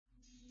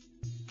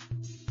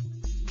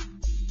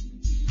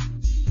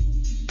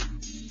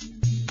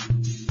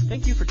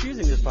Thank you for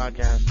choosing this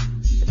podcast.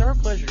 It's our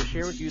pleasure to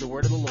share with you the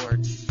word of the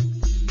Lord.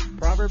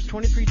 Proverbs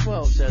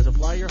 23:12 says,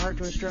 "Apply your heart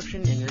to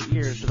instruction and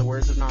your ears to the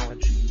words of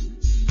knowledge."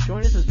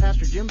 Join us as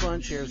Pastor Jim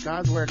Bunch shares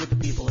God's word with the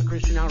people at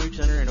Christian Outreach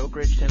Center in Oak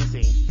Ridge,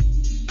 Tennessee.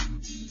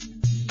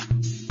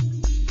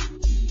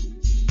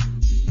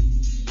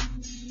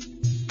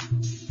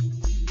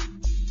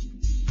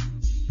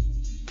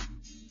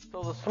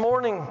 So this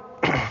morning,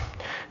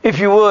 if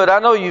you would, I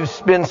know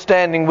you've been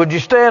standing. Would you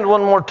stand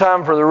one more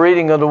time for the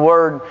reading of the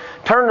word?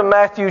 Turn to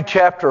Matthew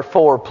chapter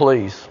 4,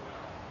 please.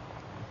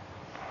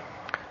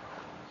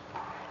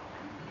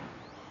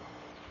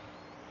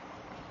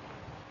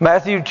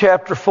 Matthew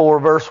chapter 4,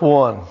 verse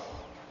 1.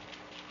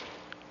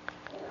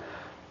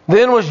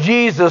 Then was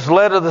Jesus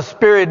led of the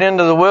Spirit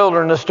into the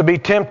wilderness to be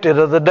tempted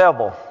of the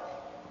devil.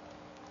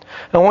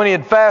 And when he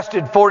had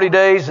fasted 40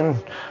 days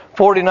and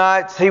 40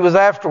 nights, he was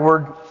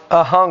afterward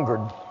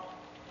a-hungered.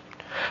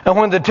 And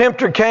when the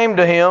tempter came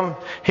to him,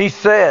 he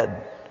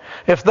said,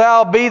 "If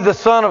thou be the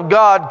Son of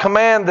God,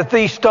 command that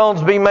these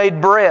stones be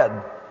made bread."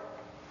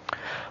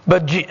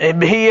 But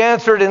he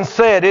answered and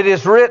said, "It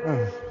is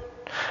written,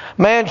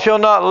 Man shall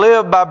not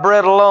live by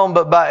bread alone,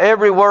 but by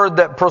every word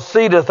that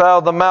proceedeth out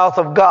of the mouth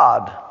of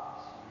God."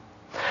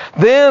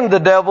 Then the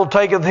devil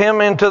taketh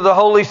him into the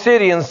holy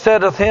city, and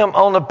setteth him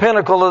on the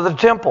pinnacle of the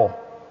temple.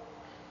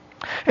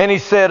 And he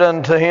said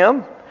unto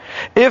him,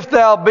 "If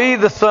thou be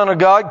the Son of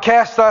God,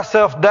 cast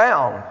thyself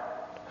down.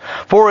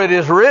 For it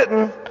is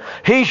written,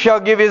 He shall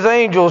give His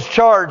angels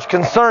charge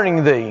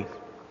concerning thee.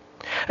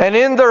 And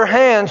in their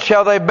hands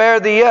shall they bear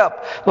thee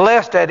up,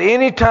 lest at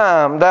any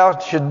time thou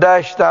should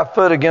dash thy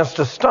foot against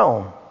a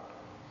stone."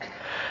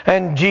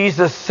 And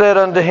Jesus said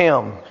unto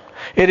him,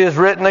 "It is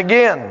written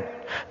again,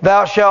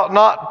 Thou shalt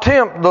not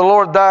tempt the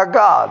Lord thy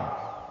God."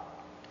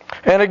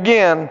 And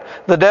again,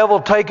 the devil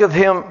taketh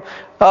him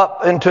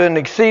up into an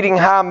exceeding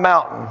high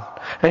mountain,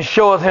 and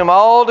showeth him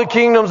all the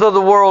kingdoms of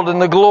the world and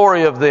the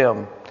glory of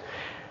them,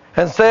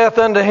 and saith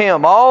unto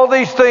him, "All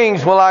these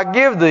things will I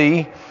give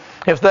thee,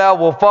 if thou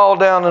wilt fall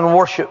down and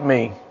worship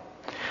me."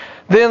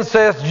 Then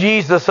saith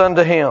Jesus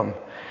unto him,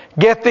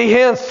 "Get thee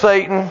hence,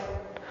 Satan,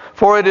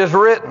 for it is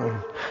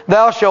written,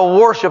 Thou shalt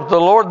worship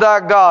the Lord thy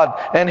God,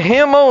 and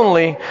Him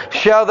only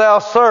shalt thou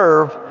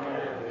serve."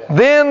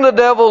 Then the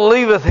devil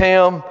leaveth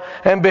him,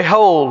 and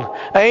behold,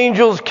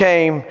 angels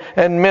came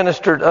and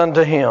ministered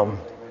unto him.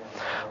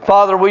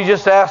 Father, we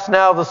just ask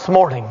now this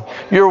morning,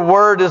 your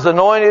word is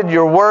anointed,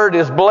 your word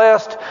is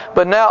blessed,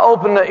 but now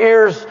open the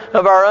ears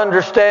of our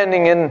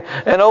understanding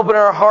and open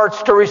our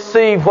hearts to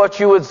receive what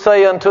you would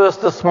say unto us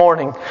this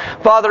morning.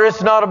 Father,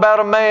 it's not about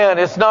a man,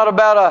 it's not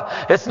about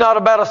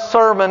a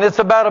sermon, it's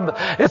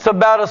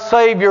about a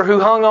Savior who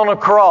hung on a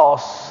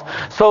cross.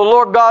 So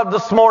Lord God,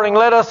 this morning,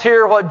 let us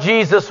hear what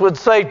Jesus would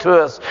say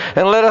to us,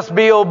 and let us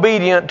be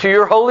obedient to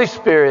your Holy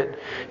Spirit.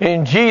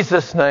 In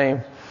Jesus'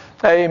 name,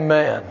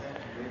 amen.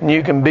 And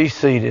you can be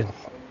seated.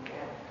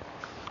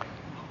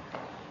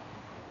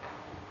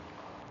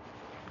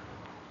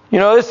 You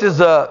know, this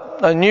is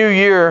a new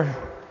year,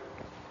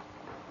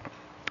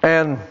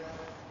 and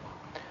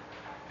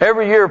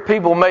every year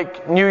people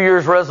make New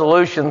Year's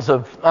resolutions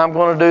of, I'm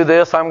going to do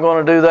this, I'm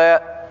going to do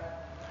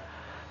that.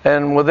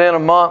 And within a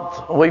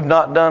month, we've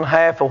not done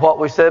half of what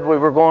we said we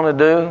were going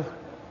to do.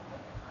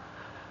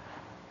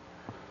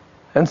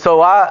 And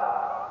so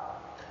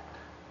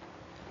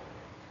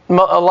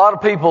a lot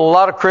of people, a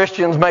lot of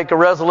Christians make a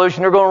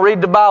resolution they're going to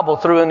read the Bible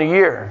through in a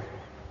year.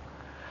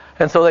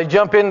 And so they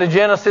jump into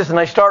Genesis and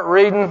they start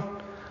reading.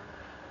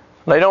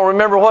 They don't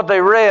remember what they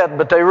read,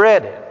 but they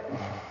read it.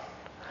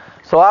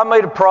 So I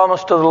made a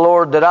promise to the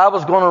Lord that I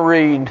was going to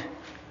read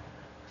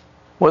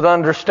with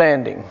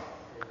understanding.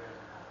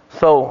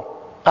 So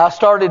I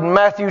started in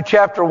Matthew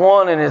chapter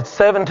 1, and it's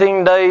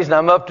 17 days, and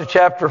I'm up to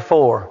chapter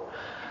 4.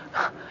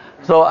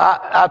 So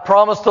I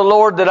promised the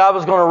Lord that I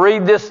was going to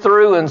read this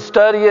through and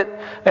study it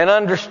and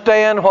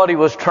understand what He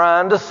was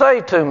trying to say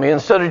to me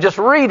instead of just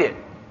read it.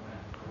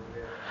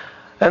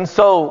 And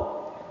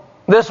so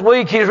this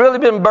week He's really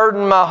been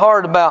burdening my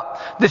heart about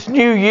this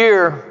new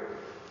year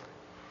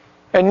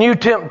and new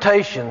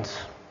temptations.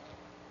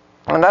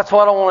 And that's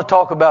what I want to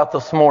talk about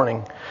this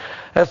morning.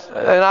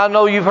 And I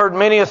know you've heard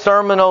many a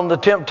sermon on the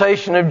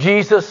temptation of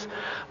Jesus,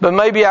 but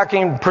maybe I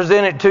can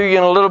present it to you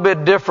in a little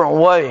bit different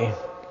way.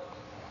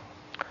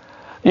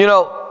 You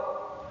know,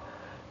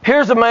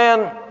 here's a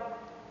man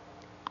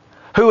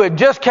who had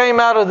just came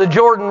out of the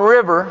Jordan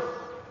River,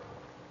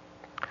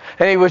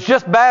 and he was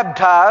just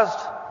baptized,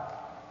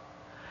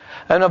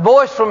 and a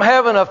voice from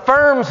heaven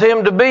affirms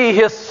him to be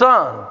his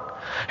son.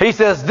 He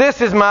says, "This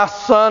is my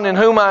son in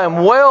whom I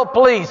am well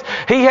pleased."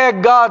 He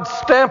had God's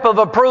stamp of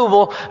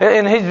approval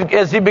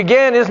as he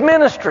began his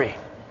ministry.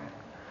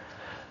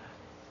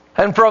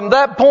 And from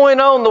that point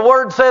on, the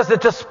Word says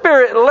that the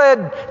Spirit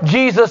led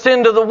Jesus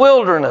into the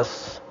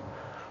wilderness.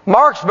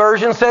 Mark's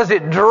version says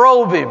it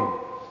drove him.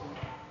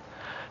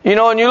 You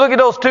know, and you look at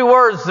those two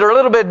words, they're a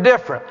little bit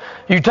different.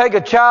 You take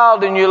a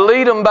child and you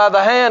lead them by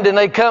the hand and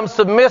they come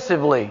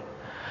submissively.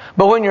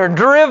 But when you're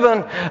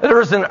driven,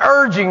 there's an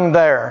urging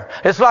there.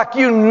 It's like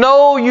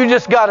you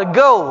just got to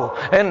go.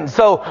 And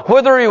so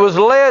whether he was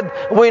led,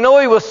 we know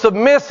he was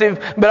submissive,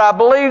 but I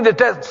believe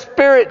that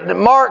spirit that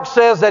Mark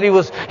says that he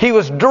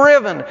was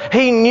driven.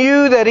 He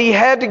knew that he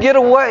had to get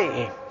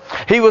away.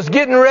 He was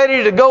getting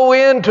ready to go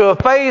into a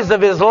phase of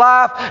his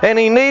life, and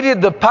he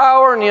needed the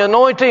power and the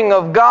anointing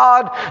of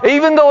God.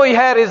 Even though he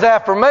had his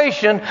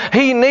affirmation,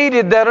 he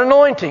needed that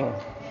anointing.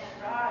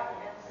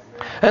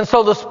 And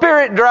so the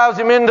Spirit drives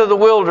him into the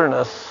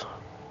wilderness.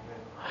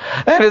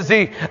 And as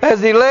he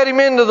led him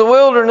into the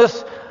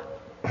wilderness,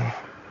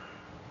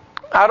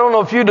 I don't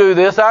know if you do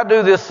this. I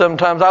do this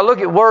sometimes. I look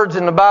at words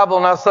in the Bible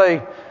and I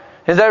say,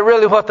 is that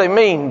really what they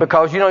mean?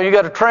 Because, you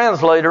got a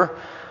translator,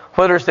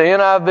 whether it's the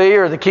NIV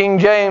or the King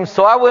James.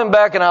 So I went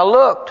back and I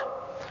looked.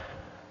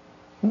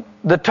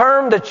 The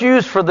term that's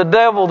used for the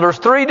devil, there's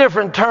 3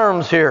 different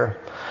terms here.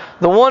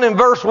 The one in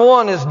verse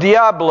 1 is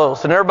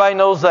diablos, and everybody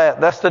knows that.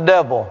 That's the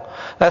devil.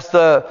 That's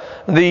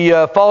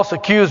the false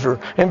accuser.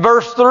 In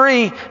verse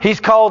 3, he's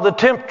called the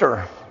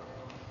tempter.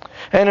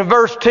 And in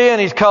verse 10,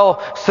 he's called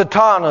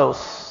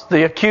Satanos,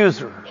 the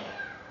accuser.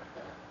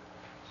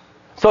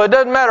 So it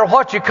doesn't matter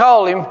what you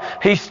call him,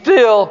 he's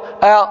still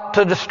out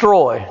to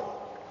destroy.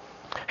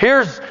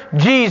 Here's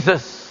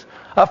Jesus,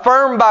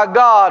 affirmed by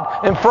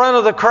God in front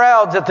of the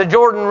crowds at the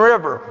Jordan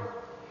River.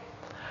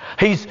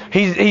 He's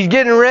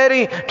getting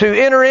ready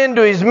to enter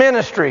into his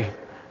ministry.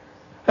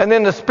 And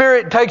then the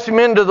Spirit takes him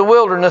into the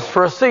wilderness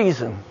for a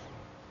season.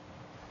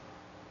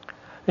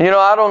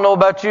 I don't know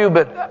about you,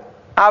 but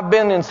I've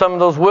been in some of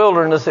those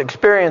wilderness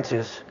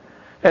experiences.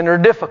 And they're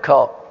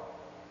difficult.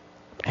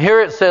 Here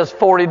it says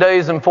 40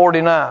 days and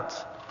 40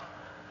 nights.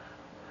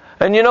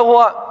 And you know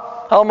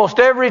what? Almost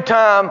every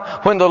time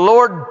when the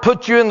Lord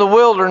puts you in the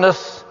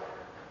wilderness,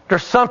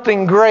 there's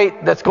something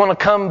great that's going to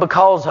come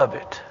because of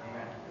it.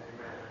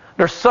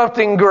 There's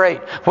something great.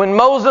 When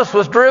Moses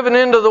was driven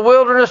into the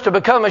wilderness to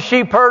become a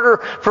sheep herder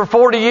for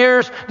 40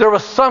 years, there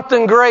was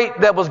something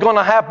great that was going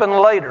to happen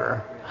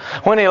later.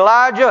 When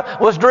Elijah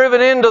was driven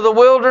into the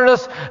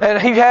wilderness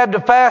and he had to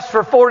fast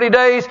for 40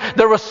 days,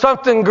 there was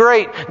something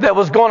great that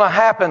was going to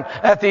happen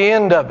at the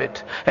end of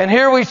it. And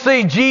here we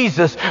see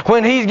Jesus,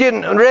 when he's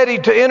getting ready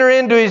to enter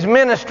into his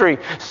ministry,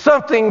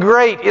 something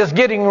great is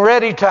getting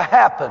ready to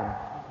happen.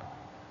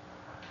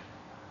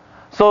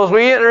 So as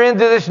we enter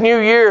into this new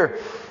year,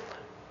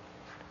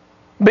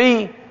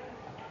 be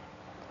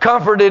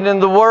comforted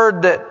in the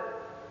word that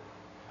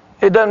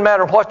it doesn't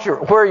matter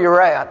where you're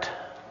at.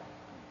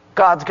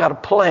 God's got a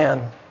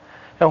plan.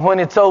 And when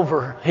it's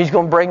over, He's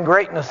going to bring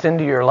greatness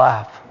into your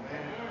life.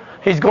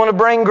 He's going to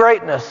bring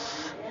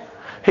greatness.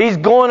 He's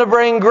going to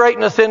bring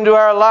greatness into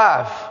our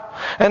life.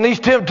 And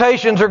these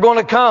temptations are going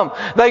to come.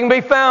 They can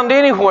be found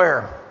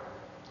anywhere.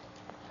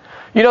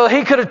 He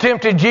could have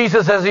tempted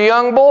Jesus as a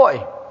young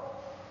boy.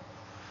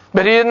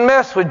 But he didn't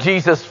mess with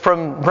Jesus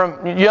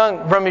from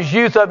his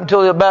youth up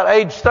until about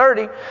age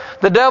 30.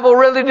 The devil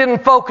really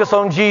didn't focus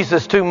on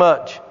Jesus too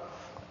much.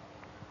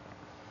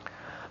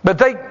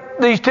 But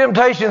these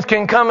temptations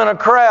can come in a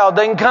crowd.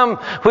 They can come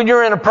when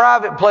you're in a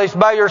private place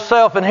by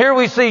yourself. And here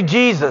we see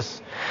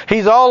Jesus.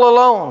 He's all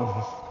alone.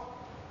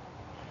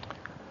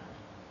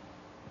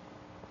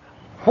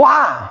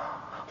 Why?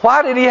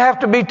 Why did he have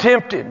to be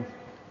tempted?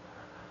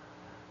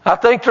 I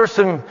think there's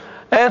some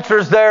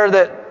answers there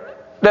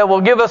that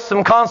will give us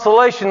some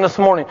consolation this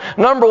morning.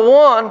 Number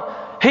one,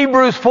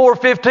 Hebrews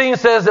 4:15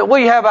 says that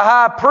we have a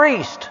high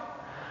priest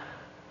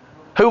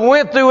who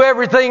went through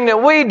everything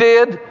that we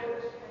did,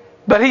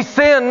 but he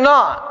sinned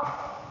not.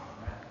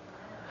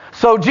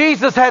 So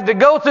Jesus had to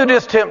go through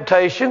this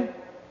temptation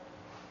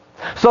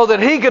so that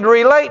he could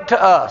relate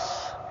to us.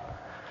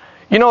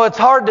 It's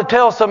hard to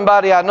tell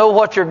somebody, I know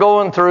what you're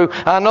going through.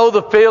 I know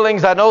the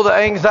feelings. I know the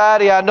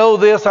anxiety. I know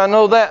this. I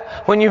know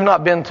that, when you've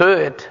not been through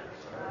it.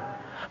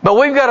 But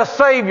we've got a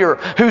Savior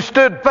who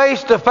stood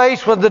face to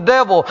face with the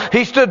devil.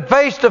 He stood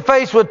face to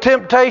face with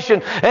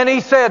temptation. And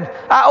He said,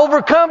 I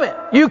overcome it.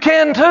 You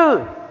can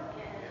too.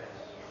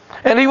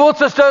 And He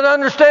wants us to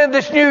understand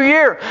this new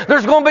year.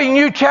 There's going to be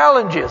new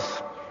challenges.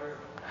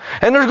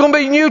 And there's going to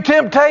be new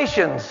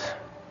temptations.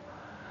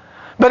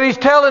 But He's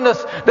telling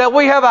us that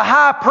we have a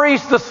high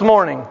priest this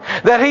morning.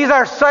 That He's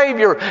our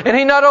Savior. And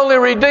He not only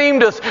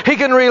redeemed us, He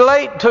can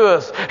relate to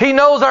us. He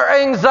knows our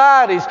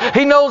anxieties.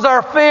 He knows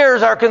our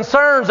fears, our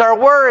concerns, our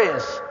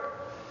worries.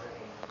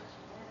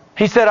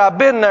 He said, I've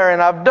been there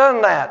and I've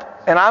done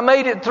that. And I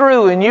made it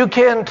through, and you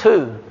can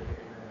too.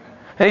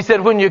 And He said,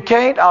 when you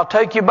can't, I'll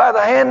take you by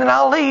the hand and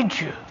I'll lead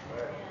you.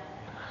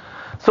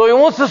 So He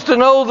wants us to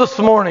know this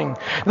morning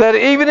that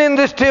even in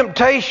this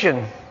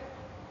temptation,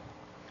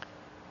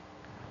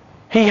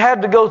 He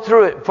had to go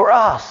through it for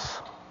us,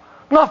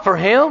 not for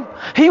Him.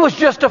 He was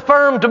just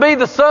affirmed to be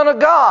the Son of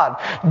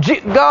God.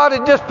 God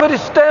had just put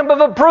His stamp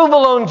of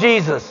approval on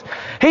Jesus.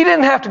 He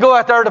didn't have to go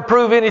out there to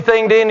prove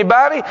anything to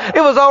anybody.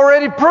 It was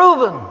already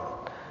proven.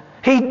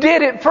 He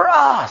did it for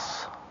us.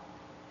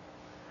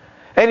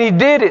 And He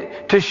did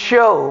it to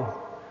show.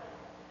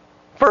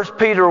 1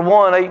 Peter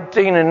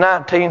 1:18 and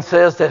 19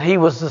 says that He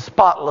was the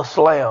spotless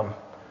Lamb.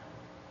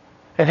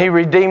 And He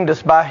redeemed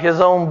us by His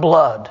own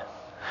blood.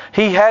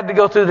 He had to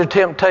go through the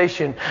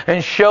temptation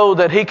and show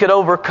that He could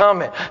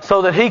overcome it,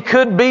 so that He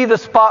could be the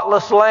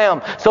spotless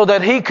Lamb, so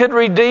that He could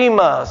redeem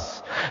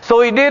us. So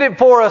He did it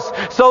for us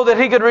so that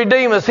He could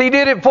redeem us. He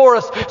did it for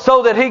us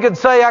so that He could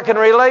say, I can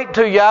relate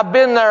to you. I've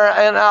been there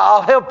and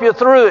I'll help you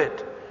through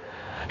it.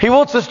 He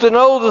wants us to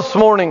know this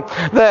morning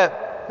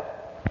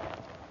that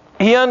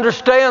He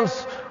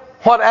understands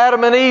what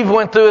Adam and Eve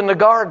went through in the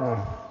garden.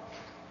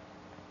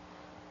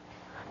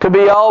 To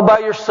be all by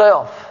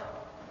yourself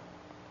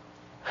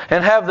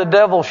and have the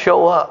devil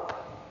show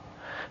up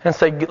and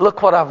say,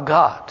 look what I've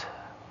got.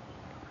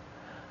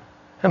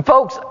 And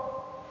folks,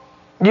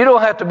 you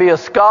don't have to be a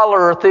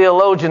scholar or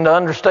theologian to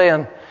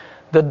understand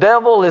the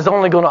devil is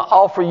only going to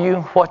offer you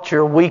what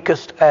you're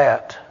weakest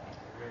at.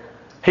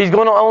 He's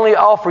going to only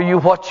offer you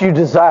what you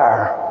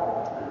desire.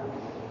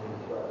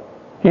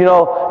 You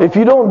know, if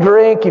you don't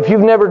drink, if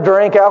you've never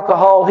drank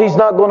alcohol, he's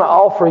not going to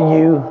offer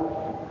you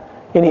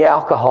any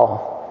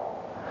alcohol,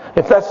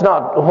 if that's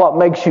not what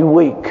makes you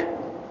weak.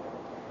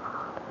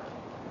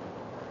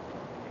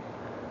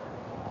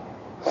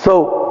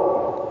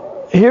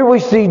 So, here we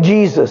see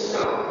Jesus.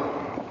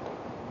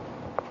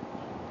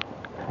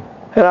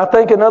 And I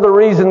think another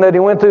reason that He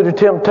went through the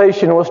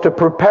temptation was to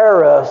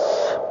prepare us,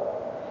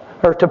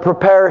 or to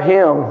prepare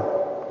Him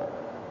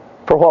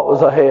for what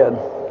was ahead.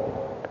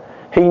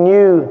 He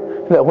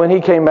knew that when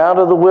He came out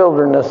of the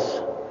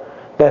wilderness,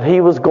 that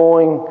He was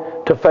going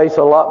to face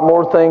a lot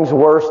more things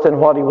worse than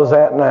what He was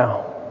at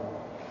now.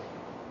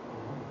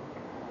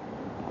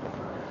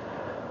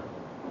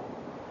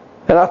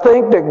 And I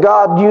think that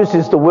God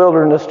uses the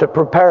wilderness to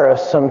prepare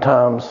us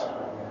sometimes.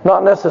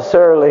 Not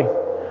necessarily,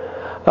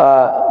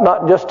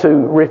 not just to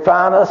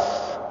refine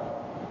us.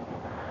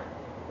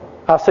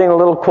 I've seen a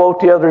little quote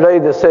the other day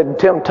that said,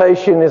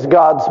 temptation is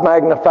God's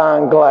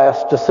magnifying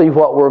glass to see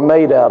what we're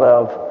made out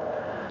of.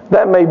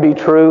 That may be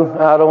true,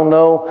 I don't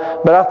know.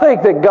 But I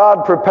think that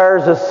God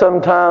prepares us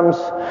sometimes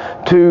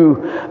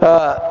to,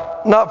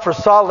 not for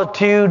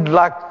solitude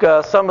like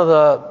some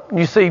of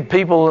you see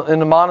people in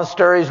the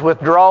monasteries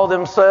withdraw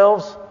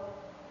themselves.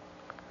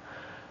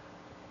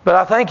 But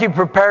I think He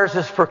prepares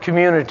us for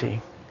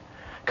community.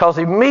 Because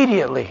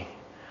immediately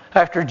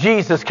after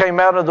Jesus came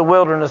out of the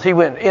wilderness, He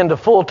went into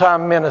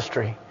full-time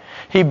ministry.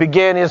 He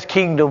began His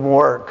kingdom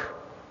work.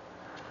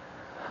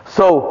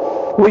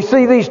 So we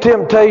see these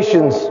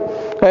temptations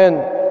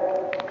and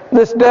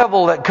this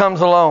devil that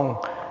comes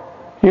along.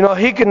 You know,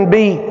 he can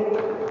be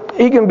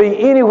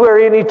anywhere,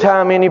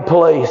 anytime, any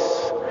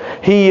place.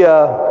 He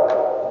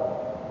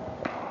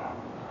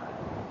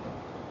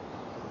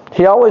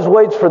always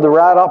waits for the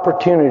right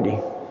opportunity.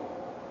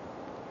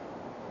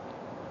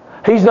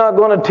 He's not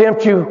going to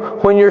tempt you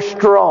when you're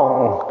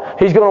strong.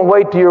 He's going to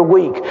wait till you're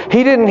weak.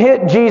 He didn't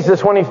hit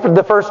Jesus when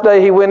the first day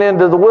He went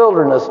into the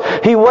wilderness.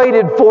 He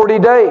waited 40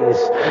 days.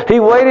 He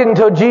waited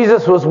until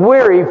Jesus was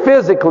weary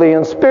physically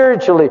and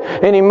spiritually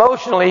and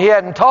emotionally. He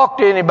hadn't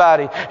talked to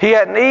anybody. He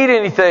hadn't eaten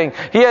anything.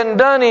 He hadn't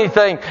done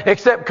anything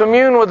except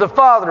commune with the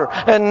Father.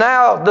 And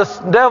now this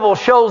devil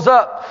shows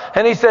up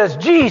and he says,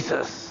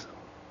 Jesus,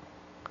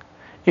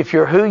 if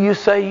you're who you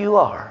say you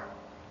are.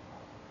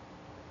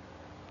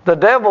 The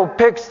devil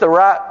picks the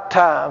right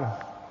time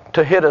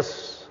to hit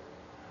us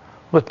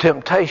with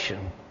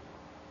temptation.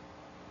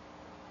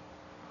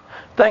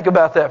 Think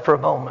about that for a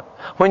moment.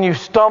 When you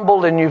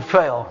stumbled and you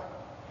fell,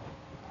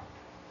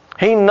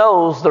 he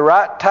knows the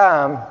right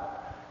time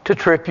to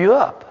trip you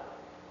up.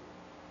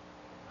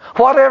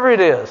 Whatever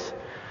it is.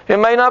 It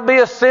may not be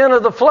a sin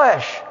of the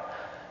flesh.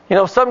 You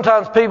know,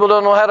 sometimes people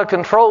don't know how to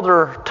control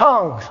their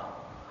tongues.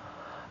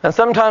 And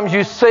sometimes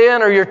you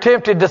sin or you're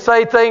tempted to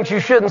say things you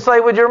shouldn't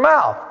say with your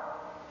mouth.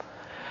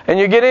 And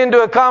you get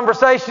into a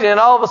conversation and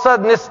all of a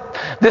sudden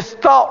this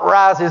thought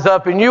rises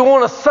up and you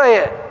want to say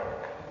it.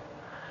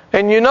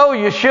 And you know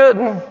you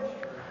shouldn't.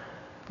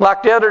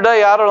 Like the other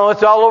day, I don't know,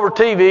 it's all over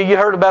TV. You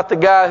heard about the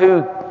guy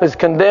who is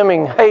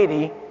condemning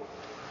Haiti.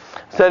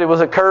 Said it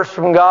was a curse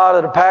from God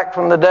and a pact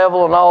from the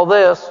devil and all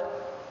this.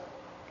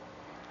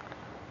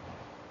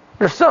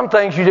 There's some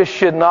things you just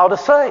shouldn't ought to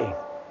say.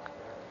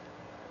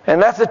 And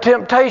that's a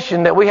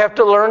temptation that we have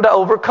to learn to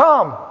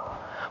overcome.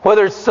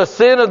 Whether it's a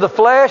sin of the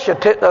flesh,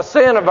 a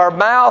sin of our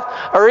mouth,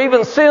 or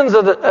even sins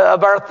of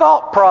our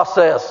thought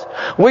process.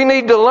 We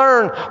need to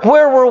learn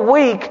where we're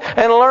weak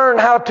and learn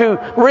how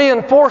to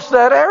reinforce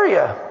that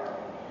area.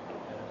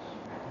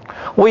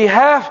 We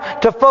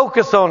have to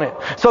focus on it.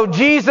 So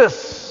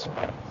Jesus,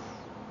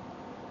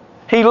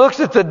 He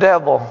looks at the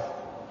devil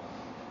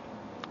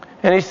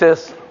and He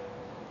says,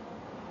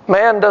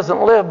 man doesn't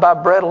live by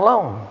bread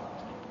alone.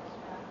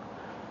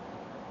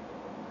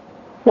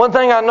 One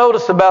thing I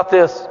notice about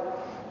this,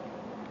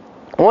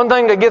 one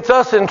thing that gets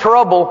us in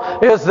trouble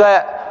is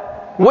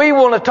that we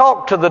want to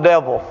talk to the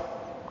devil.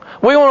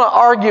 We want to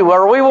argue,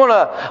 or we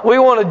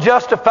want to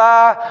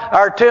justify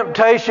our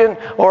temptation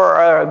or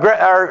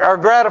our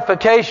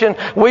gratification.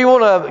 We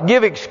want to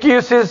give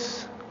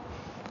excuses.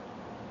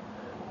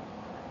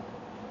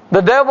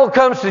 The devil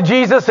comes to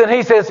Jesus and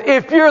he says,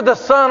 if you're the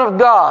Son of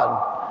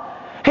God,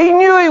 He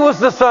knew he was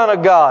the Son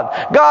of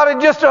God. God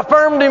had just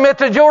affirmed him at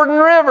the Jordan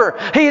River.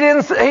 He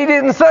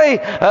didn't say,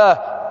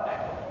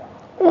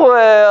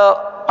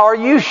 well, are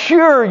you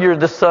sure you're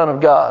the Son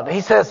of God?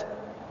 He says,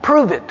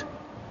 prove it.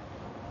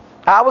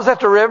 I was at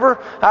the river.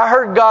 I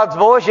heard God's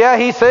voice. Yeah,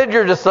 He said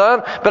you're the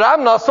Son, but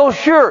I'm not so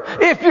sure.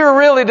 If you're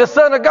really the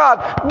Son of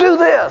God, do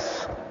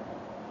this.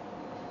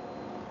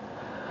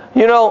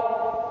 You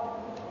know,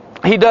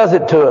 He does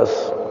it to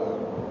us.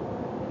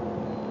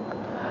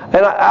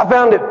 And I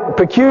found it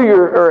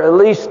peculiar, or at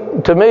least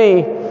to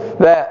me,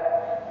 that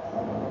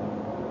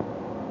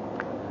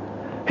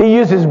He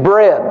uses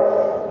bread,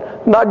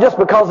 not just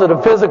because of the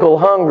physical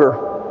hunger,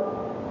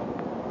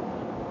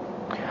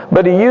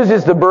 but He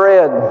uses the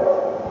bread,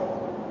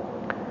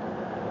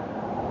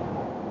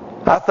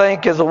 I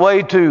think, as a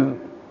way to,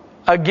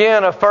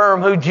 again,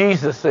 affirm who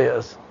Jesus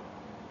is.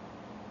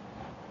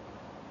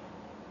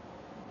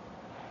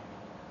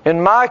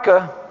 In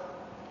Micah,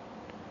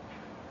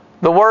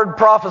 the Word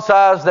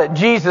prophesies that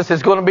Jesus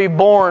is going to be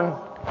born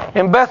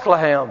in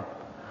Bethlehem.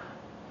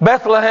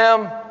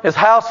 Bethlehem is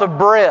house of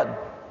bread.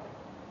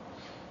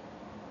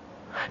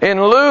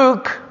 In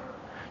Luke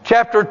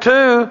chapter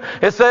 2,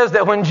 it says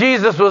that when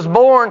Jesus was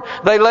born,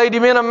 they laid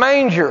Him in a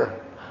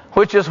manger,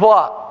 which is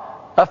what?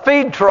 A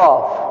feed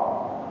trough.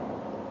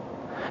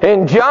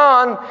 In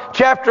John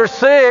chapter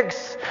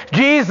 6,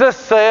 Jesus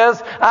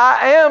says,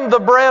 I am the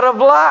bread of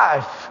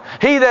life.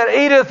 He that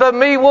eateth of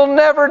me will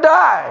never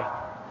die.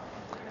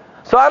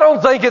 So I don't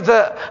think it's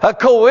a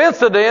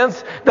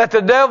coincidence that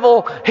the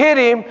devil hit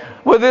him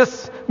with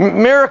this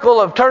miracle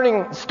of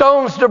turning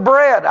stones to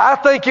bread. I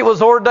think it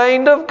was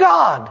ordained of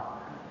God.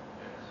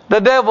 The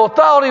devil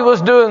thought he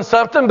was doing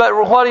something, but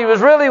what he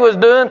really was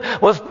doing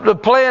was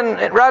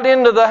playing right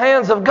into the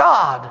hands of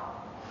God.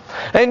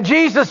 And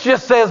Jesus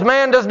just says,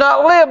 man does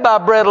not live by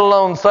bread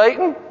alone,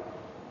 Satan.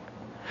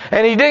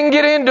 And He didn't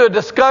get into a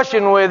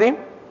discussion with him.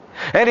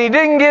 And He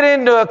didn't get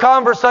into a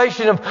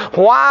conversation of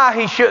why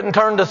He shouldn't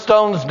turn the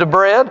stones to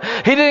bread.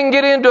 He didn't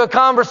get into a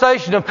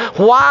conversation of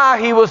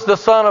why He was the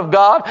Son of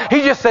God.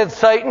 He just said,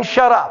 Satan,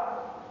 shut up.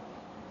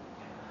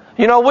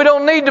 You know, we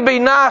don't need to be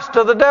nice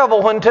to the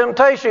devil when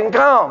temptation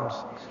comes.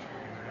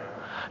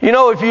 You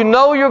know, if you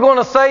know you're going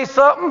to say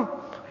something,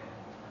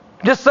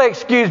 just say,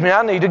 excuse me,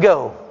 I need to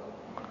go.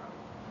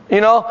 You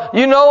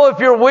know if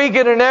you're weak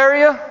in an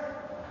area,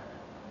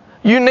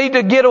 you need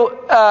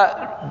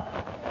to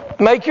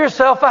make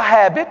yourself a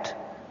habit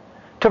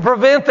to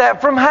prevent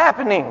that from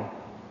happening.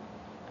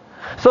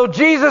 So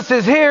Jesus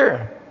is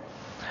here,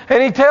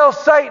 and He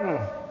tells Satan,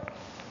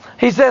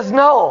 He says,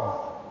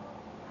 no.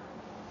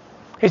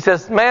 He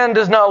says, man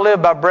does not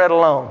live by bread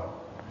alone,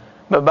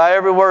 but by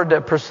every word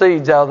that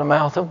proceeds out of the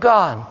mouth of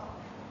God.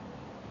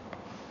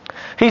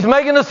 He's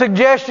making a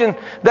suggestion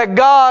that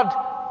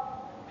God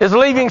is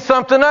leaving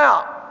something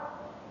out.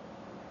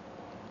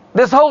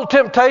 This whole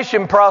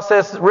temptation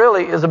process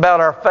really is about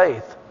our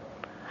faith.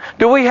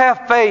 Do we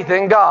have faith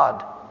in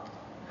God?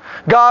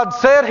 God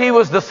said He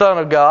was the Son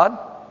of God.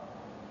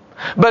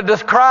 But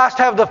does Christ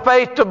have the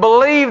faith to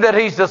believe that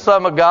He's the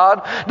Son of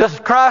God? Does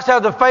Christ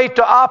have the faith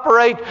to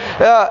operate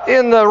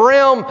in the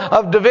realm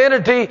of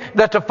divinity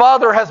that the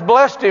Father has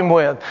blessed Him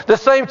with? The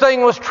same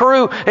thing was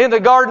true in the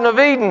Garden of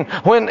Eden.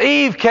 When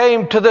Eve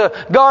came to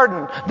the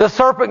garden, the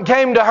serpent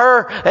came to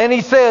her and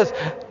he says,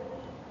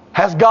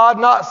 has God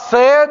not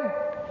said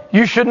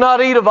you should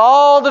not eat of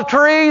all the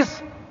trees?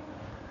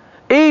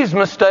 Eve's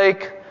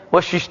mistake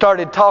was she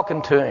started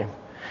talking to him.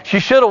 She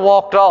should have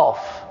walked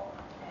off.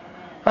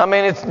 I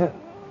mean,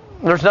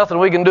 there's nothing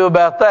we can do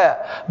about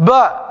that.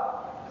 But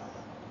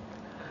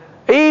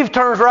Eve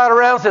turns right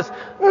around and says,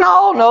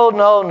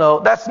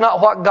 no. That's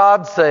not what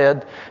God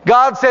said.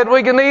 God said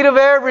we can eat of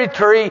every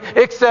tree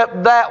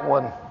except that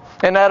one.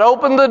 And that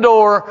opened the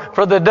door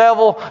for the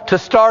devil to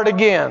start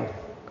again.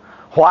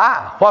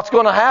 Why? What's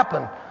going to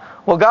happen?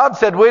 Well, God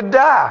said we'd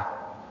die.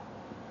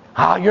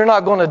 Oh, you're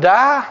not going to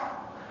die?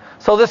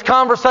 So this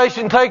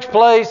conversation takes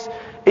place.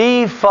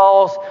 Eve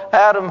falls.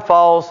 Adam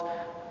falls.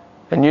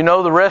 And you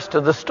know the rest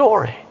of the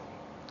story.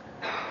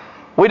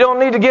 We don't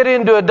need to get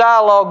into a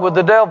dialogue with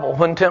the devil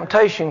when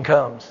temptation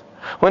comes.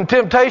 When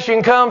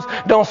temptation comes,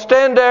 don't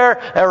stand there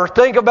or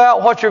think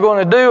about what you're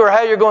going to do or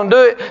how you're going to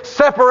do it.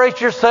 Separate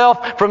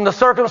yourself from the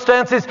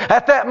circumstances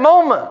at that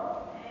moment.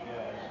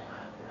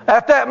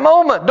 At that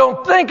moment,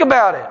 don't think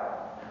about it.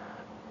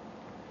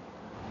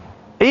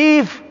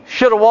 Eve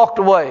should have walked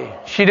away.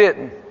 She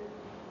didn't.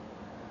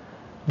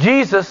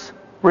 Jesus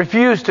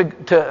refused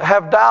to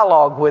have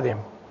dialogue with him.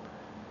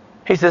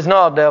 He says,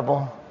 no,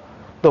 devil.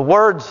 The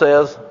Word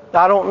says,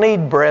 I don't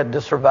need bread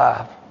to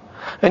survive.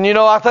 And you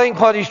know, I think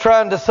what He's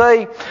trying to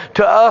say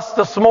to us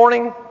this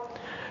morning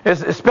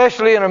is,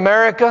 especially in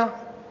America,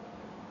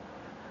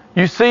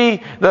 you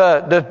see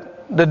the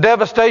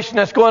devastation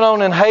that's going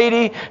on in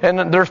Haiti,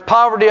 and there's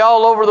poverty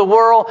all over the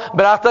world.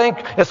 But I think,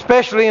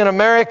 especially in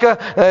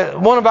America,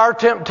 one of our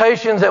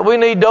temptations that we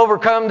need to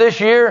overcome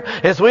this year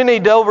is we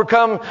need to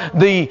overcome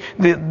the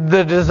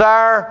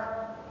desire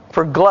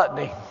for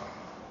gluttony.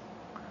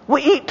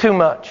 We eat too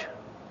much.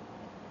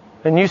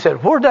 And you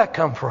said, where'd that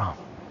come from?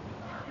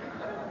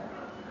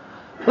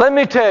 Let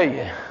me tell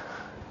you,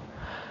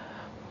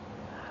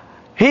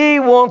 he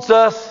wants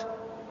us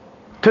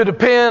to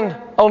depend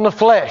on the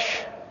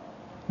flesh.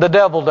 The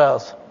devil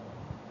does.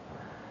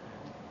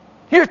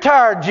 You're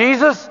tired,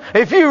 Jesus.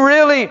 If you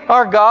really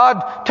are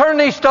God, turn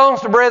these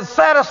stones to bread,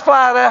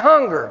 satisfy that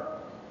hunger.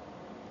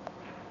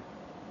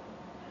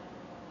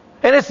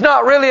 And it's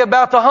not really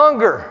about the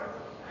hunger.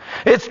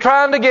 It's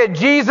trying to get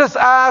Jesus'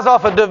 eyes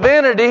off of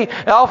divinity,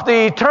 off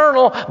the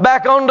eternal,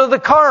 back onto the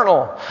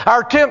carnal.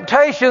 Our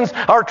temptations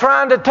are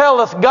trying to tell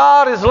us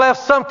God has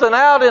left something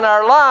out in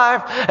our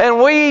life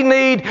and we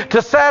need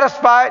to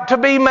satisfy it to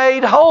be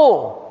made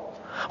whole.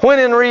 When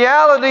in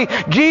reality,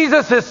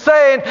 Jesus is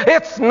saying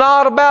it's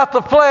not about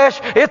the flesh,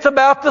 it's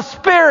about the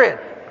Spirit.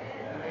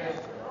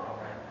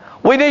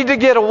 We need to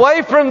get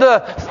away from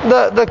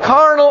the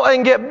carnal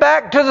and get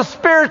back to the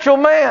spiritual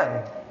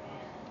man.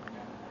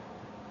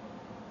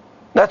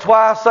 That's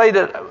why I say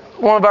that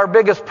one of our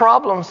biggest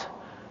problems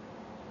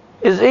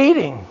is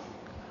eating.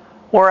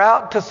 We're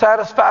out to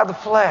satisfy the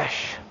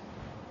flesh.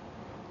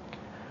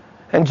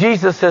 And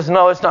Jesus says,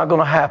 no, it's not going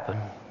to happen.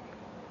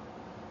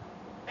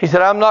 He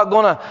said, I'm not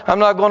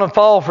going to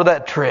fall for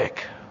that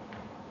trick.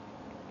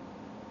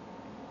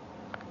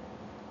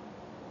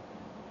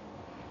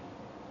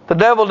 The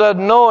devil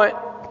doesn't know it.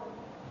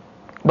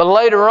 But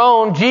later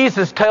on,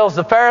 Jesus tells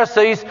the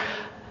Pharisees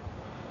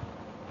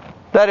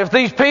that if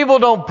these people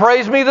don't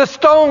praise me, the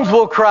stones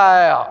will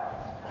cry out.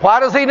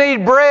 Why does he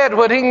need bread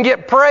when he can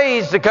get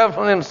praise to come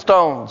from them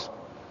stones?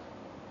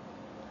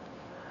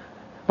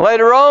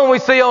 Later on, we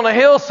see on a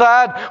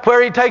hillside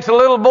where he takes a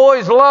little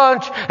boy's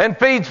lunch and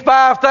feeds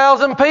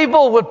 5,000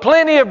 people with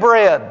plenty of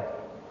bread.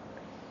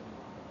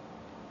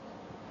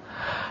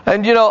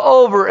 And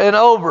over and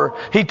over,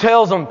 he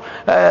tells them,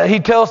 he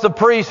tells the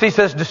priest, he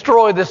says,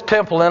 destroy this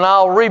temple and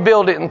I'll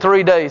rebuild it in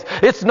 3 days.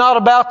 It's not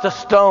about the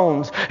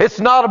stones. It's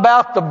not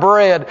about the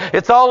bread.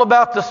 It's all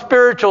about the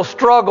spiritual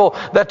struggle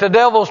that the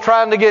devil's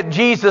trying to get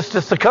Jesus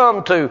to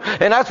succumb to.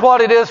 And that's what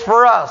it is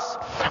for us.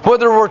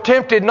 Whether we're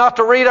tempted not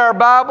to read our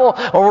Bible,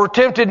 or we're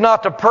tempted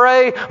not to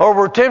pray, or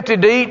we're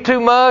tempted to eat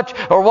too much,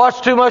 or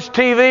watch too much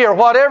TV, or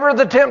whatever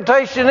the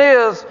temptation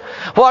is,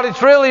 what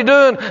it's really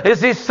doing is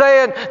he's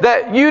saying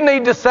that you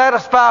need to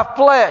satisfy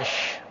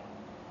flesh.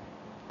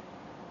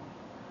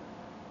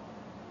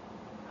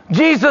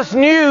 Jesus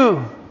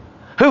knew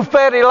who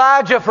fed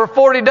Elijah for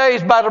 40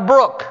 days by the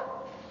brook.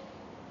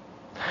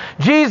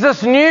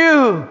 Jesus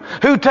knew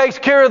who takes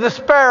care of the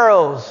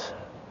sparrows.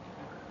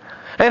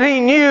 And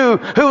he knew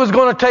who was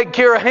going to take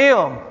care of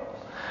him.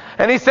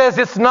 And he says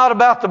it's not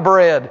about the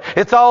bread.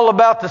 It's all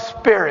about the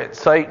Spirit,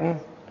 Satan.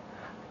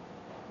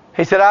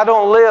 He said, I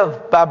don't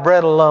live by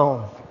bread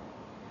alone.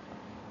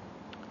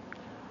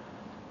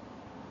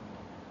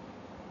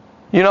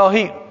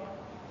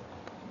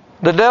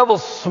 The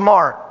devil's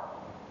smart.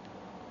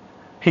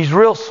 He's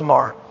real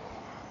smart.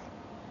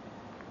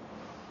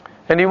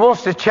 And he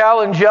wants to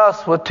challenge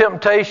us with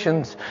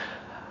temptations.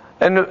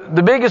 And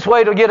the biggest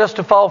way to get us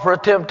to fall for a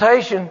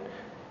temptation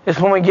is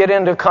when we get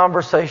into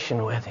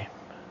conversation with him.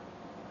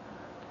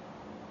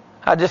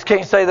 I just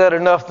can't say that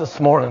enough this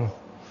morning.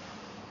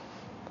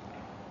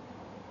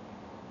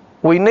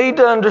 We need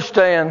to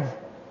understand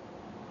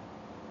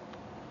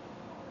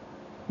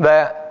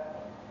that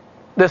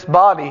this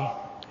body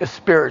is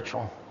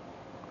spiritual.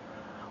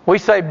 We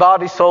say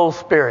body, soul,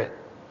 spirit.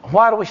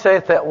 Why do we say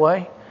it that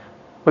way?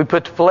 We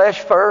put the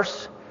flesh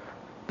first,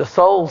 the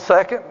soul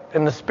second,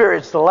 and the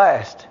spirit's the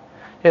last.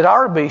 It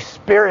ought to be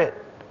spirit,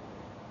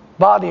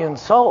 body, and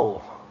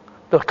soul.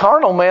 The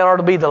carnal man ought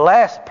to be the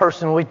last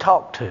person we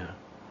talk to.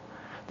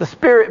 The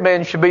spirit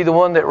man should be the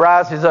one that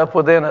rises up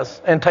within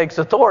us and takes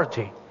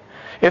authority.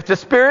 If the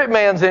spirit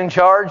man's in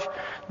charge,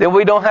 then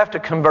we don't have to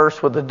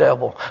converse with the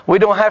devil. We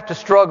don't have to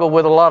struggle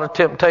with a lot of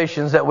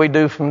temptations that we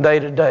do from day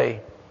to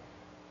day.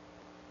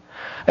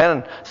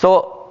 And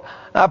so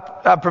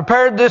I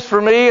prepared this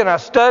for me, and I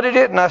studied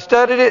it,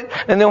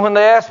 and then when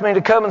they asked me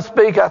to come and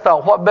speak, I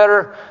thought, what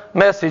better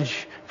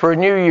message for a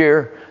new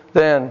year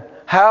than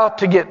how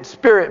to get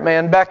spirit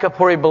man back up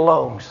where he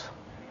belongs.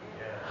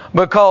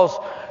 Because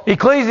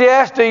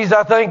Ecclesiastes,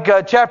 I think,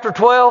 chapter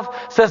 12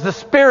 says the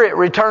spirit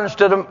returns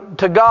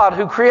to God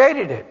who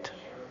created it.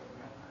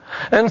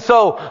 And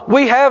so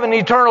we have an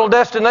eternal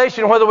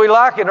destination whether we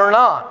like it or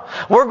not.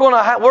 We're going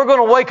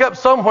to wake up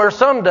somewhere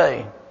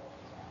someday.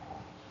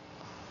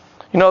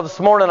 This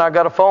morning I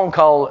got a phone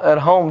call at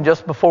home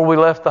just before we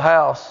left the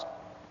house.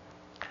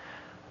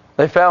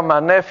 They found my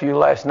nephew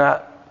last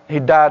night. He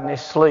died in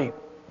his sleep.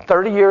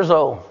 30 years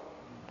old.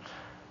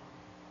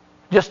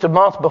 Just a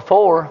month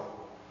before,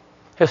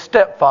 his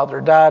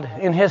stepfather died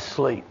in his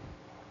sleep.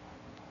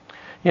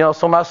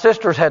 So my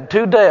sister's had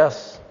 2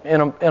 deaths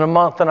in a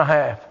month and a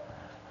half.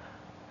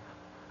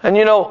 And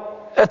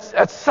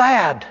that's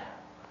sad.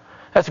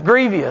 That's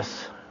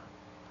grievous.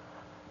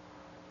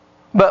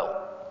 But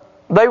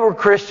they were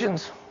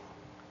Christians,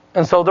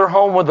 and so they're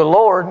home with the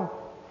Lord.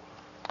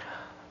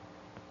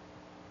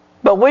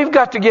 But we've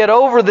got to get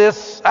over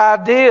this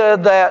idea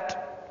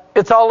that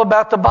it's all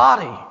about the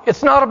body.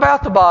 It's not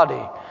about the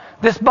body.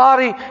 This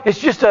body is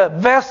just a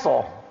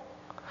vessel.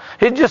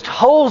 It just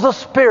holds a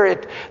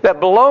spirit that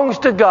belongs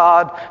to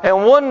God,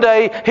 and one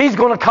day He's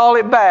going to call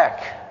it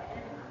back.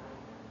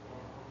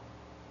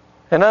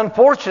 And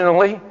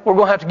unfortunately, we're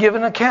going to have to give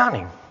an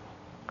accounting.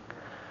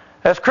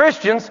 As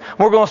Christians,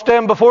 we're going to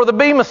stand before the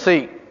Bema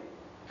seat.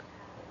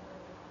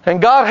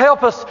 And God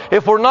help us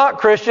if we're not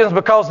Christians,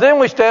 because then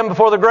we stand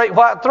before the great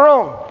white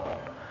throne.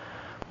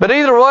 But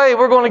either way,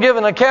 we're going to give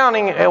an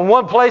accounting in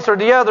one place or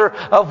the other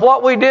of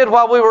what we did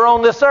while we were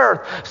on this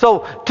earth.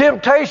 So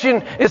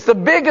temptation is the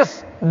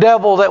biggest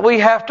devil that we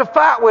have to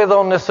fight with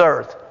on this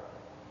earth.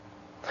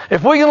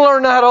 If we can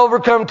learn how to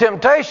overcome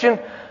temptation,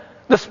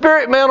 the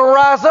spirit man will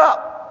rise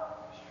up.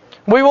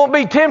 We won't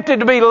be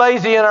tempted to be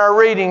lazy in our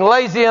reading,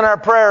 lazy in our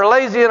prayer,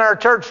 lazy in our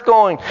church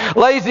going,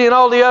 lazy in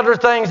all the other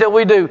things that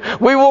we do.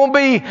 We won't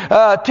be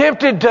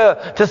tempted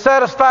to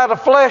satisfy the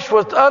flesh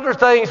with other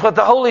things what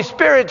the Holy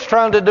Spirit's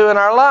trying to do in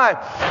our life.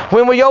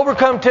 When we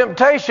overcome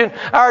temptation,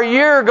 our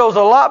year goes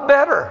a lot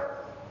better.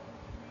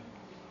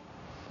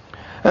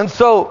 And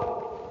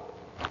so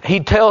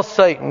he tells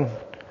Satan,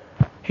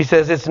 he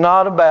says, it's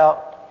not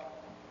about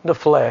the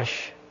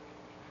flesh.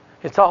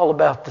 It's all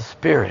about the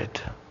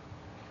Spirit.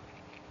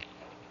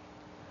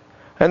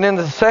 And then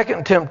the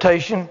second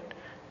temptation,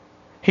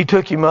 he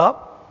took him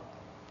up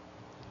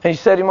and he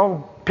set him on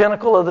the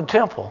pinnacle of the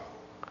temple.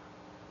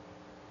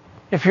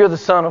 If you're the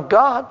Son of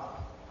God,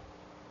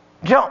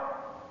 jump.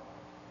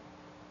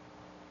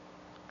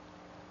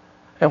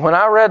 And when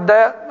I read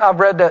that,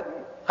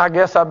 I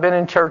guess I've been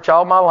in church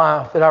all my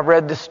life, that I've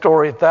read this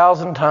story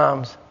 1,000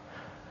 times.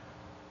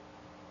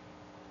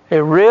 It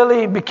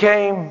really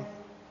became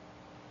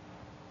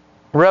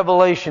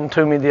revelation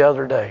to me the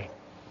other day.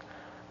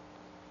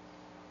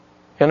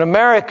 In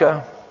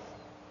America,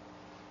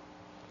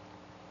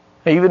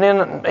 even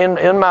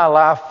in my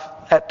life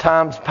at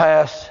times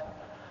past,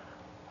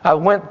 I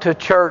went to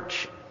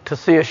church to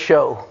see a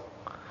show.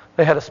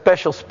 They had a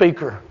special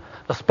speaker,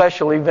 a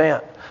special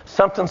event.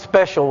 Something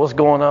special was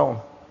going on.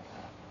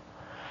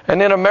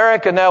 And in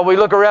America now, we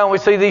look around, we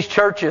see these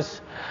churches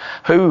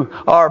who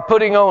are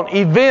putting on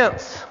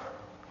events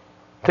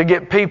to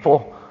get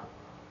people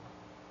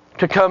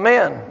to come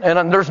in.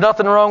 And there's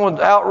nothing wrong with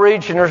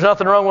outreach, and there's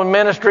nothing wrong with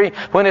ministry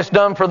when it's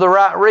done for the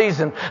right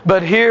reason.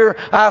 But here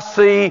I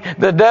see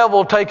the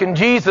devil taking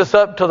Jesus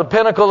up to the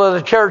pinnacle of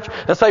the church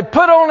and say,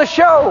 put on a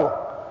show.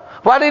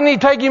 Why didn't he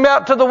take him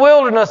out to the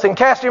wilderness and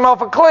cast him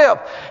off a cliff?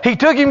 He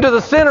took him to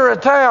the center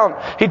of town.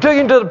 He took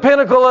him to the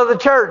pinnacle of the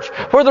church,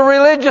 where the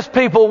religious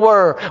people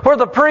were, where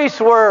the priests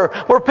were,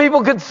 where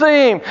people could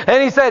see him.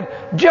 And he said,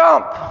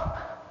 jump.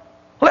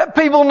 Let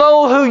people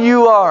know who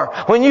you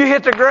are. When you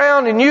hit the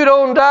ground and you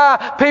don't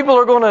die, people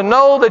are going to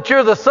know that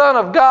you're the Son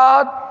of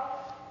God.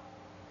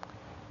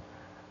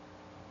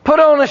 Put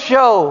on a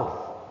show.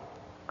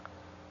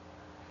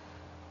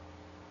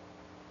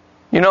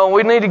 You know,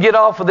 we need to get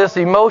off of this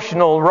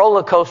emotional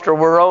roller coaster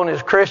we're on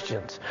as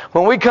Christians.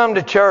 When we come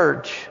to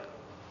church,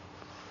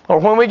 or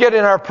when we get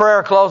in our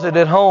prayer closet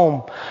at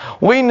home,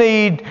 we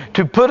need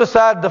to put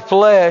aside the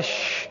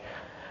flesh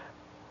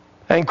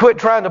and quit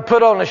trying to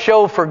put on a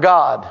show for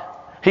God.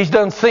 He's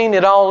done seen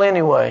it all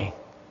anyway.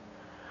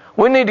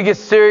 We need to get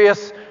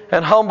serious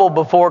and humble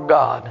before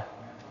God.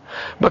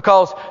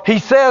 Because He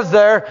says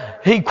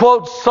there, He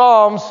quotes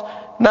Psalms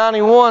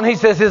 91, He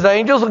says His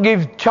angels will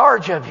give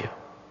charge of you.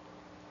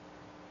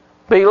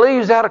 But He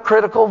leaves out a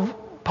critical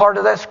part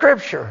of that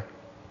scripture.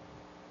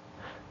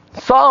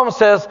 Psalm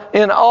says,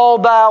 in all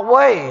thy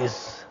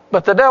ways.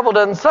 But the devil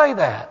doesn't say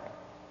that.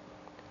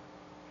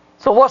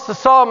 So what's the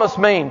psalmist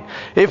mean?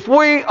 If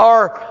we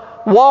are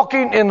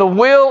walking in the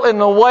will and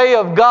the way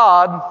of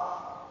God,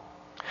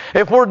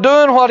 if we're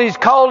doing what He's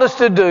called us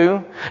to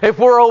do, if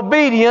we're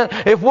obedient,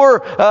 if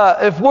we're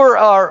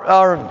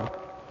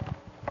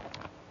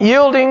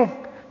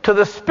yielding to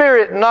the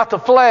Spirit, not the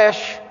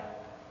flesh,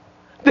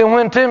 then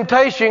when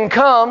temptation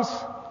comes,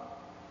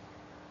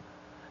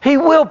 He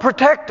will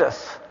protect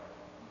us.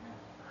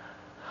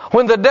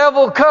 When the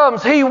devil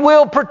comes, he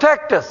will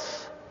protect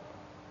us.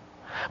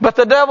 But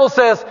the devil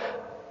says,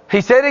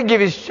 he said he'd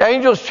give His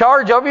angels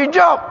charge of you,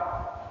 jump.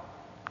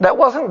 That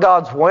wasn't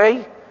God's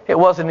way. It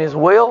wasn't His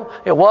will.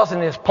 It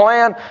wasn't His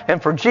plan.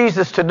 And for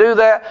Jesus to do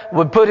that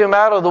would put Him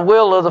out of the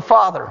will of the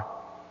Father.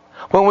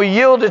 When we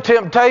yield to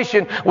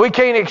temptation, we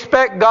can't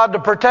expect God to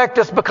protect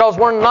us because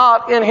we're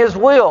not in His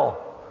will.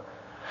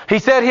 He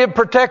said He'd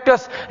protect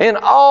us in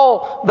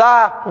all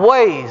thy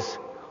ways.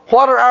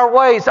 What are our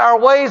ways? Our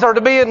ways are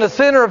to be in the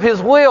center of His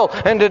will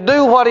and to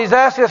do what He's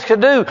asked us to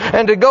do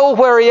and to go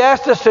where He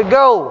asked us to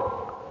go.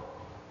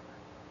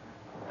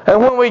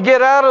 And when we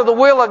get out of the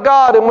will of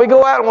God and we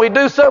go out and we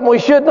do something we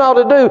shouldn't ought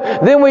to do,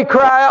 then we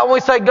cry out and we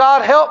say,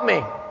 God, help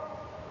me.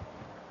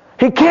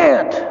 He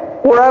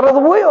can't. We're out of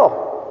the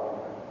will.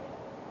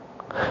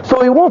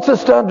 So He wants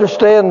us to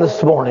understand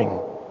this morning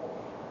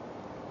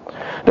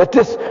that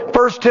this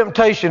first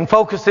temptation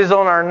focuses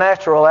on our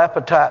natural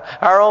appetite,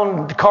 our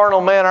own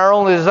carnal man, our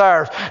own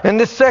desires. And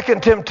this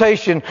second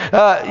temptation,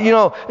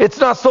 it's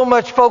not so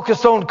much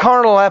focused on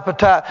carnal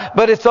appetite,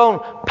 but it's on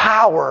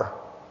power.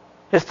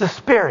 It's the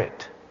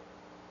Spirit.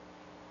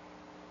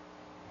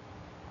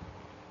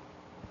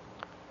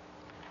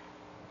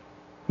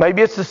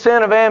 Maybe it's the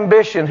sin of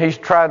ambition he's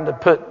trying to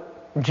put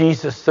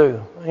Jesus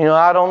through.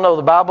 I don't know.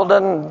 The Bible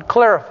doesn't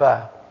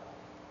clarify.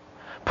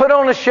 Put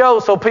on a show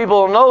so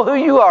people will know who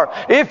you are.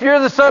 If you're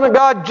the Son of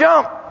God,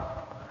 jump.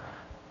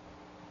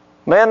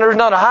 Man, there's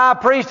not a high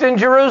priest in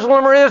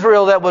Jerusalem or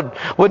Israel that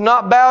would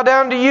not bow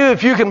down to you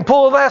if you can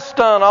pull that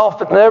stunt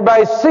off and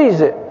everybody sees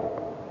it.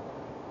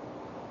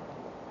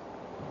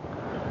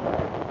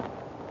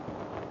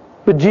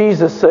 But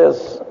Jesus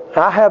says,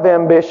 I have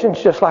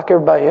ambitions just like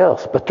everybody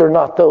else, but they're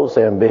not those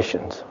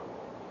ambitions.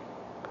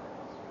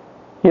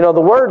 The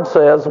Word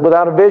says,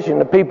 without a vision,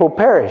 the people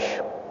perish.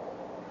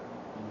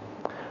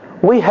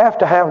 We have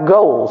to have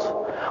goals.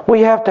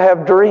 We have to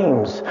have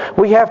dreams.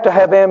 We have to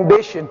have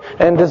ambition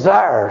and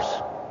desires.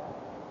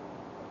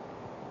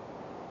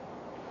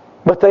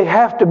 But they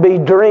have to be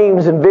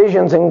dreams and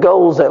visions and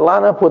goals that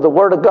line up with the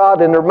Word of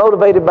God, and they're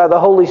motivated by the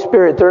Holy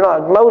Spirit. They're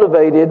not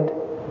motivated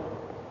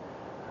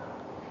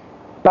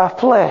by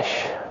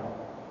flesh.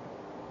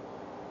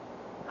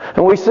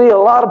 And we see a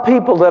lot of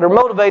people that are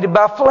motivated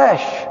by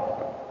flesh.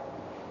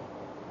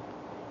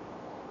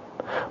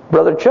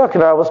 Brother Chuck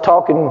and I was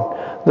talking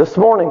this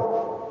morning.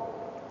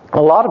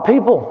 A lot of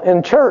people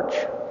in church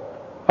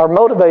are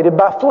motivated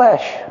by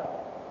flesh.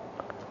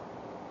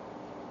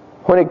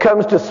 When it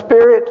comes to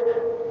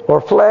spirit or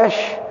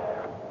flesh,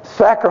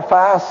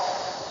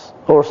 sacrifice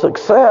or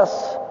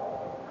success,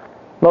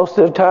 most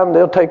of the time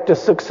they'll take the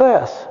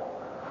success.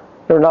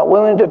 They're not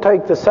willing to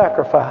take the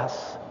sacrifice.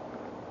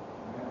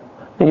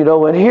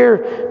 And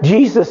here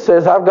Jesus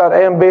says, I've got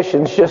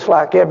ambitions just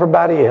like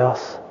everybody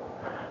else.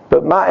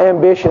 But my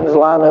ambitions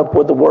line up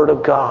with the Word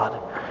of God.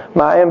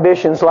 My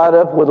ambitions line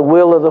up with the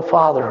will of the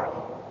Father.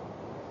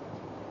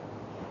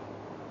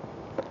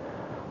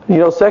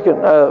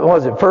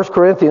 1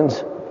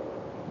 Corinthians,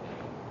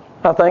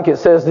 I think it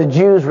says the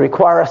Jews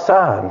require a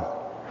sign.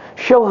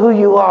 Show who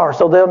you are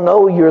so they'll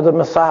know you're the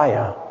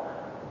Messiah.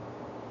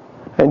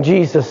 And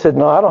Jesus said,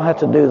 no, I don't have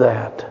to do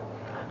that.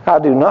 I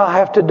do not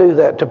have to do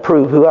that to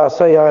prove who I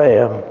say I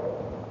am.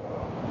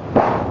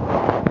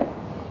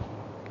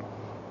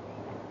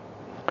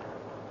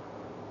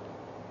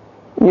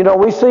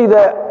 We see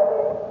that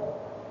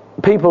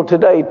people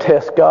today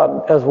test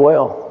God as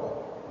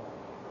well.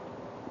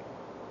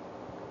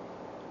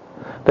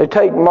 They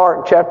take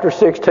Mark chapter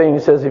 16,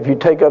 it says, if you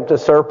take up the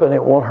serpent,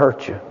 it won't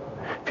hurt you.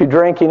 If you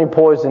drink any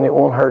poison, it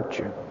won't hurt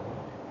you.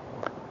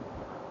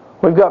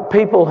 We've got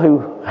people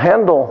who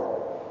handle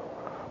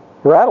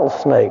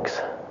rattlesnakes.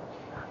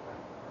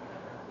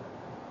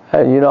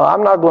 And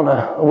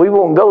we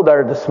won't go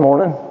there this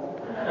morning.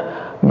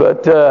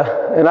 But,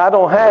 and I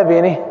don't have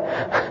any.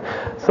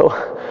 So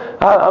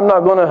I'm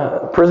not going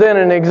to present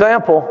an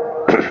example.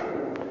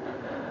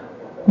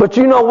 But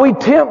we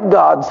tempt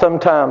God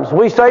sometimes.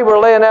 We say we're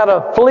laying out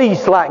a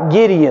fleece like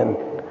Gideon.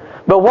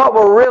 But what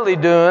we're really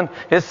doing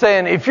is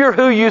saying, if you're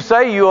who you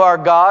say you are,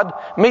 God,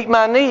 meet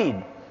my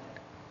need.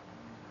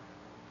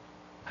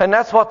 And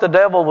that's what the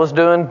devil was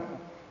doing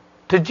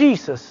to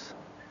Jesus.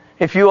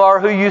 If you are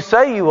who you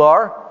say you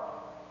are,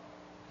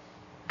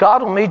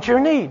 God will meet your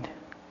need.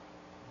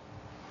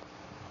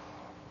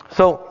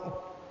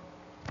 So,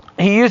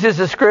 he uses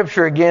the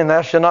scripture again,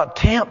 thou shalt not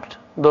tempt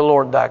the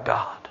Lord thy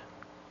God.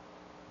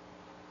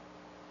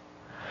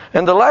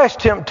 And the last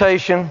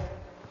temptation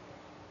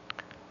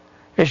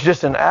is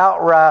just an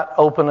outright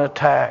open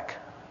attack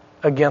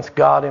against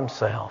God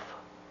Himself.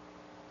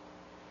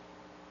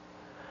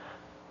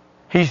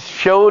 He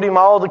showed him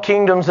all the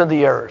kingdoms of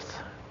the earth.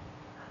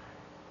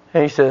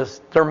 And he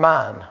says, they're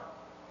mine.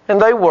 And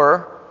they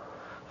were.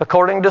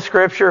 According to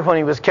Scripture, when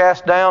he was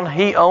cast down,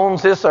 he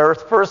owns this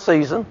earth for a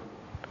season.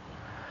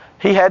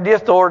 He had the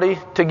authority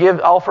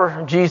to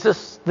offer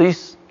Jesus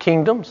these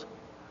kingdoms.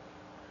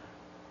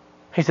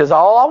 He says,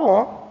 all I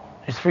want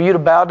is for you to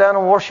bow down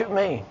and worship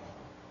me.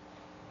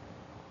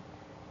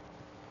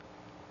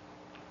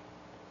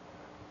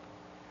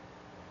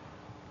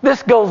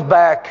 This goes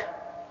back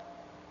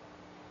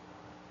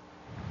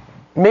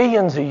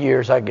millions of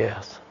years, I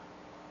guess.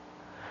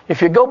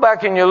 If you go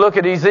back and you look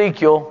at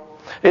Ezekiel,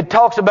 it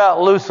talks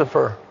about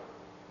Lucifer.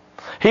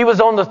 He was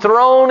on the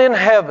throne in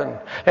heaven,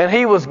 and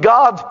he was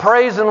God's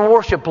praise and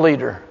worship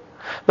leader.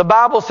 The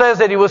Bible says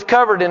that he was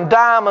covered in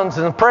diamonds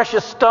and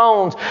precious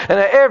stones, and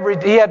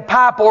he had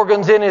pipe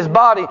organs in his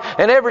body,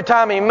 and every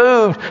time he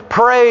moved,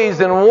 praise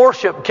and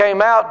worship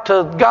came out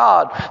to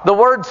God. The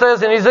Word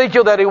says in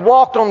Ezekiel that he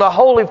walked on the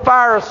holy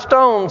fire of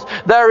stones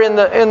there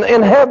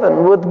in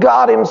heaven with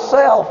God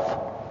Himself.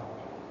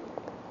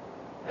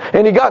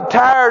 And he got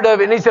tired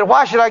of it, and he said,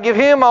 why should I give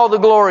Him all the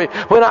glory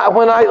when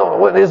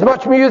as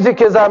much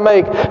music as I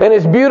make and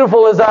as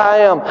beautiful as I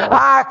am,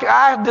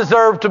 I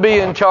deserve to be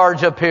in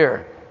charge up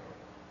here.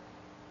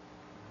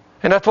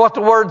 And that's what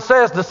the Word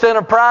says. The sin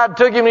of pride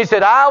took him, and he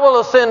said, I will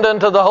ascend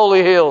unto the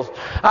holy hills.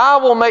 I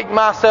will make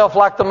myself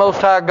like the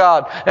Most High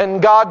God.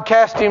 And God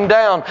cast him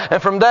down.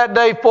 And from that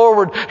day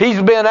forward,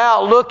 he's been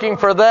out looking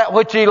for that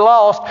which he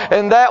lost,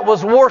 and that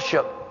was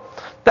worship.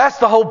 That's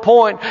the whole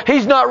point.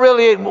 He's not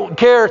really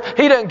cares.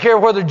 He doesn't care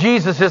whether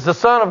Jesus is the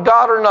Son of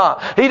God or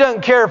not. He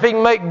doesn't care if he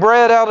can make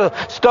bread out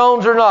of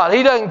stones or not.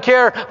 He doesn't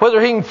care whether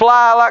he can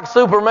fly like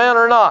Superman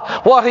or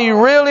not. What he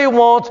really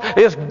wants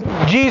is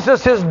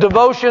Jesus'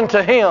 devotion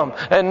to him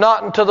and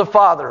not to the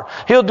Father.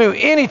 He'll do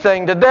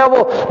anything. The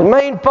devil's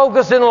main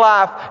focus in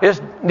life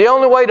is the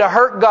only way to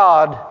hurt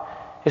God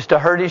is to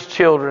hurt his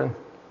children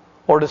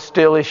or to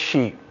steal his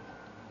sheep.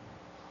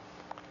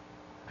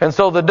 And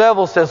so the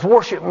devil says,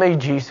 worship me,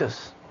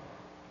 Jesus.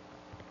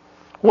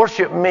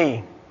 Worship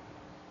me.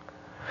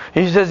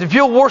 He says, if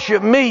you'll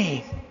worship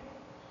me,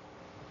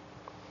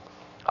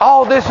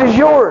 all this is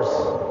yours.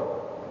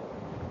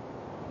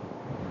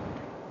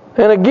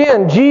 And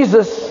again,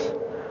 Jesus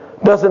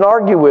doesn't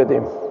argue with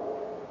him.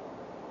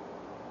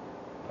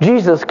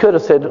 Jesus could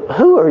have said,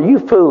 who are you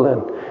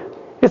fooling?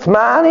 It's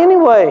mine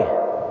anyway.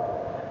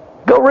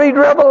 Go read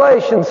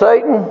Revelation,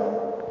 Satan.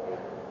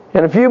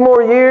 In a few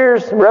more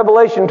years,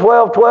 Revelation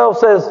 12:12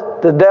 says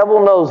the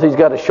devil knows he's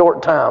got a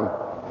short time.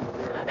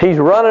 He's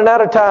running out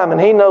of time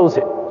and he knows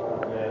it.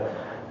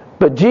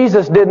 But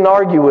Jesus didn't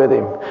argue with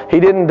him.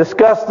 He didn't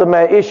discuss the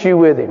issue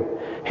with him.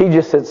 He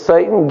just said,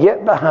 Satan,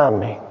 get behind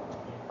me.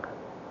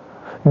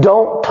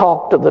 Don't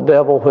talk to the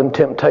devil when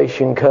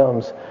temptation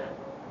comes.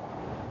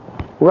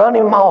 Run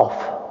him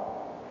off.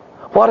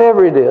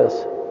 Whatever it is.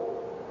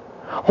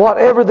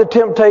 Whatever the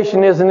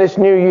temptation is in this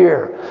new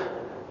year,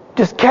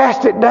 just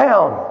cast it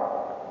down.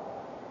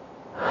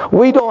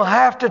 We don't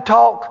have to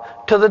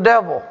talk to the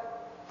devil.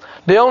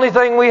 The only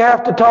thing we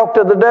have to talk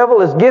to the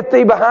devil is, get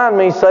thee behind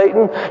me,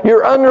 Satan.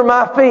 You're under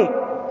my feet.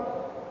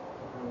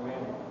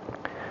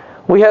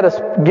 We had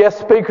a guest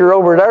speaker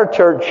over at our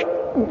church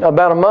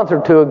about a month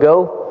or two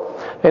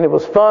ago, and it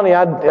was funny.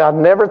 I'd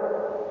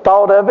never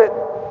thought of it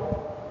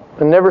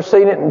and never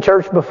seen it in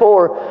church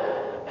before.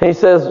 And he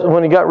says,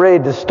 when he got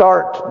ready to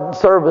start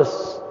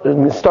service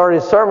and start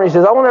his sermon, he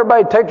says, I want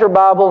everybody to take their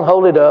Bible and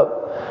hold it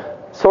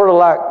up. Sort of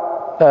like,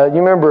 you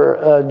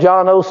remember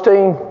John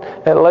Osteen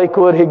at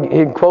Lakewood?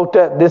 He'd quote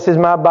that, this is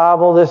my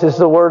Bible, this is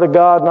the Word of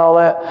God and all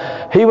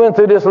that. He went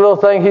through this little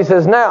thing. He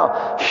says,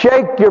 now,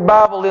 shake your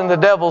Bible in the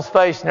devil's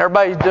face. And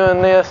everybody's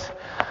doing this.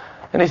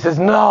 And he says,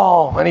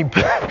 no. And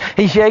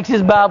he shakes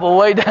his Bible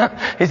way down.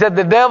 He said,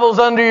 the devil's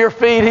under your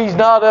feet. He's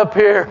not up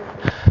here.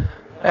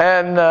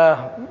 And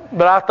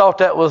but I thought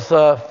that was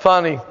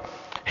funny.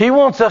 He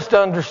wants us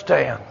to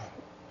understand.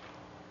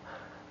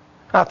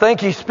 I think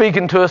he's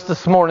speaking to us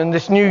this morning,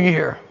 this new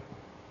year,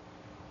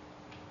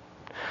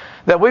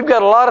 that we've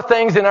got a lot of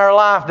things in our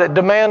life that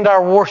demand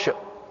our worship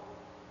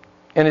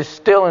and is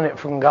stealing it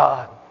from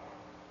God.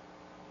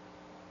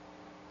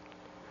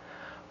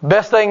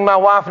 Best thing my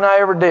wife and I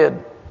ever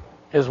did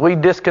is we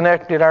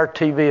disconnected our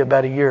TV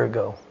about a year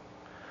ago.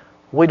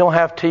 We don't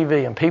have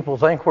TV and people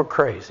think we're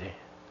crazy.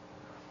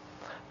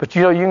 But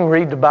you know, you can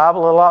read the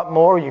Bible a lot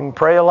more, you can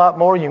pray a lot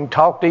more, you can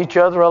talk to each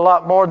other a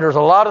lot more. There's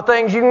a lot of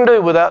things you can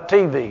do without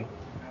TV.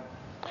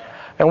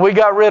 And we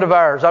got rid of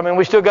ours. I mean,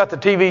 we still got the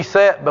TV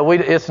set, but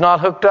it's not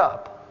hooked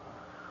up.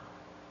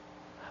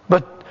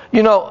 But,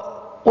 you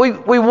know, we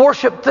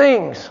worship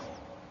things.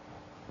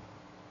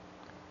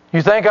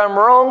 You think I'm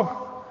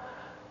wrong?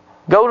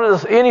 Go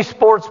to any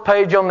sports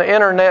page on the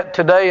internet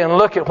today and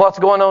look at what's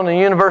going on in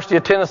the University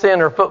of Tennessee in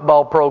their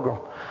football program.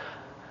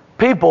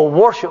 People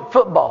worship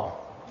football.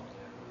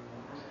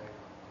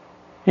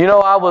 You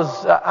know,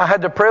 I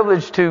had the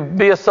privilege to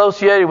be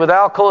associated with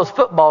Alcoa's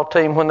football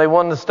team when they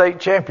won the state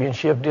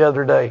championship the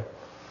other day.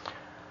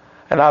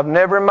 And I've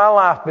never in my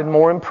life been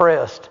more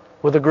impressed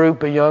with a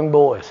group of young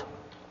boys.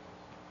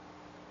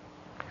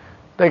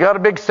 They got a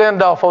big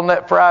send-off on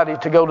that Friday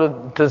to go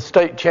to the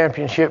state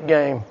championship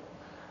game.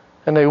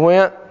 And they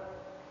went,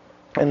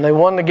 and they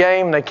won the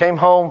game, they came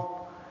home.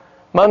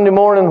 Monday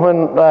morning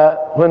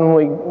when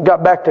we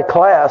got back to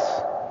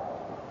class,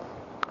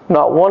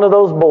 not one of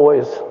those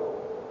boys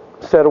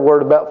said a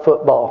word about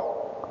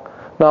football.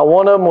 Not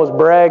one of them was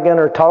bragging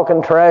or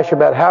talking trash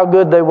about how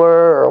good they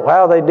were or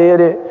how they did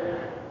it.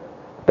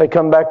 They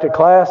come back to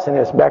class and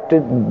it's back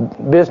to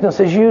business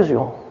as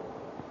usual.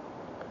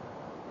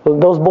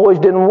 Those boys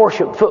didn't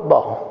worship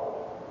football.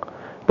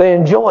 They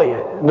enjoy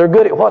it. They're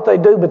good at what they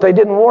do, but they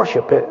didn't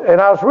worship it. And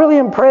I was really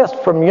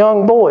impressed from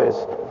young boys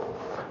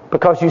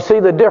because you see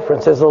the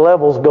difference as the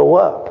levels go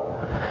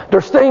up.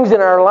 There's things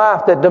in our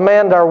life that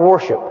demand our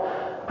worship.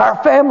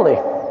 Our family.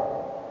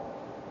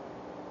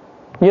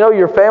 You know,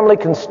 your family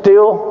can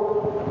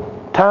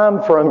steal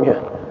time from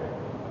you.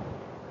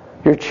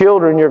 Your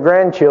children, your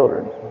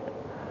grandchildren.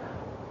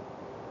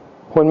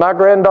 When my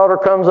granddaughter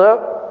comes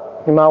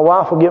up, my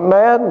wife will get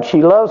mad, and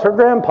she loves her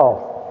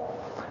grandpa.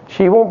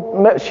 She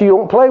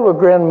won't play with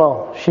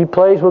grandma. She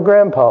plays with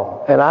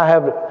grandpa. And I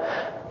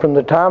have, from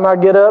the time I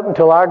get up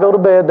until I go to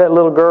bed, that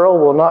little girl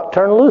will not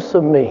turn loose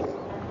of me.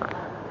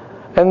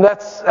 And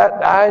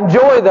I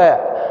enjoy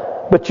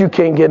that. But you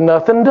can't get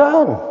nothing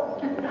done.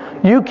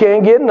 You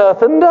can't get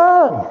nothing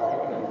done.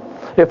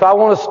 If I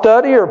want to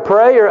study or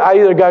pray, or I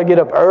either got to get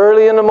up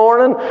early in the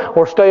morning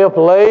or stay up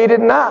late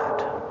at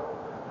night.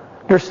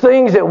 There's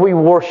things that we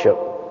worship.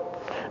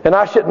 and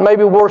I shouldn't,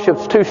 maybe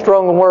worship's too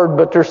strong a word,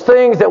 but there's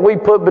things that we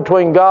put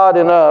between God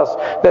and us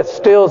that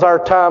steals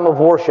our time of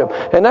worship.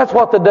 And that's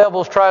what the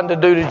devil's trying to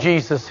do to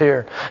Jesus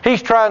here.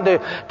 He's trying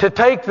to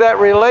take that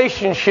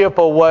relationship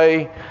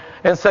away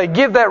and say,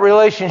 give that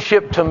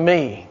relationship to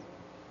me.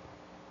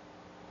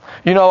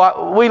 You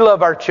know, we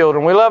love our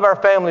children. We love our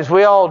families.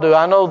 We all do.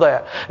 I know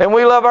that. And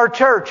we love our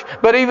church.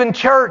 But even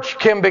church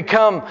can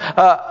become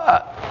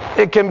a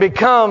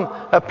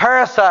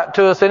parasite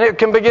to us, and it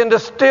can begin to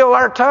steal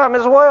our time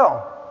as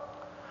well.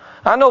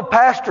 I know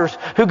pastors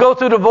who go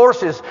through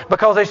divorces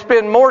because they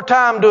spend more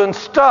time doing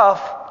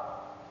stuff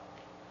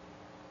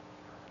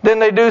than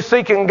they do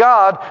seeking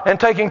God and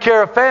taking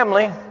care of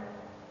family.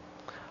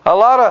 A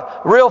lot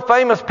of real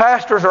famous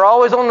pastors are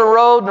always on the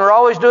road, and they're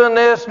always doing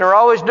this, and they're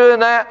always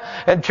doing that.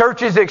 And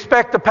churches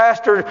expect the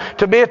pastor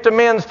to be at the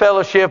men's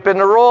fellowship, and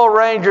the Royal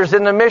Rangers,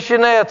 and the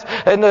missionettes,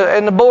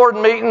 and the board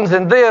meetings,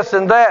 and this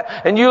and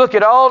that. And you look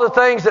at all the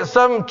things that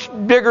some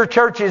bigger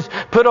churches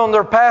put on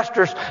their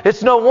pastors.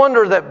 It's no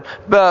wonder that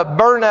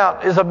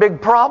burnout is a big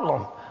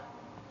problem.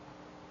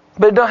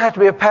 But it don't have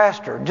to be a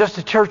pastor, just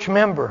a church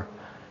member.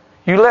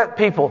 You let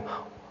people...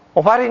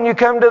 Well, why didn't you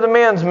come to the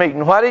men's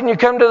meeting? Why didn't you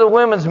come to the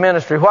women's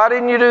ministry? Why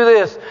didn't you do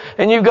this?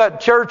 And you've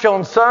got church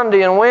on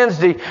Sunday and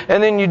Wednesday,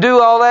 and then you do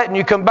all that and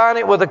you combine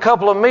it with a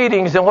couple of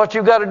meetings and what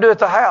you've got to do at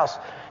the house.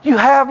 You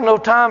have no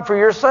time for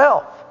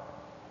yourself.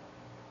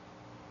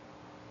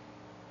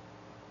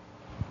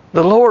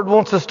 The Lord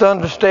wants us to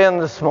understand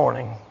this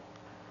morning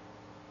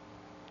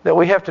that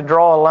we have to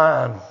draw a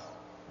line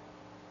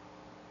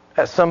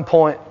at some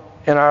point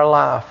in our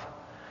life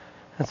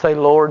and say,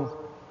 Lord,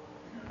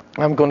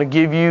 I'm going to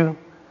give you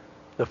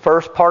the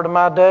first part of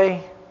my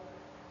day,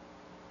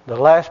 the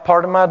last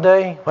part of my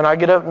day. When I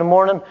get up in the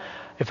morning,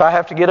 if I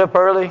have to get up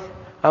early,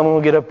 I'm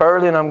going to get up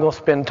early and I'm going to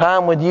spend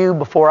time with you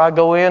before I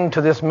go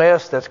into this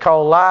mess that's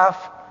called life.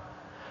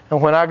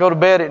 And when I go to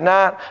bed at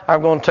night,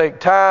 I'm going to take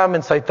time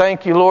and say,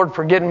 thank you, Lord,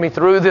 for getting me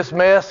through this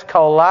mess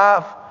called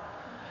life.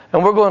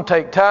 And we're going to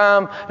take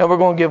time and we're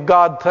going to give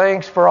God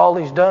thanks for all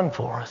He's done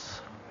for us.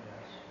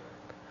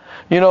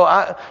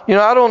 I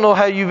don't know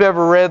how you've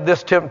ever read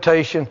this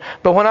temptation,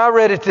 but when I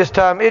read it this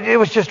time, it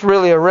was just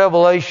really a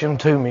revelation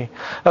to me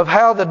of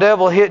how the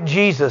devil hit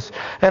Jesus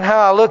and how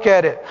I look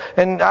at it.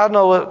 And I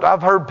know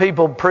I've heard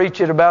people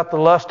preach it about the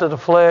lust of the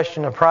flesh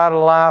and the pride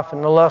of life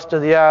and the lust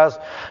of the eyes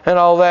and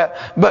all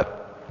that. But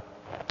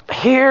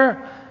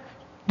here,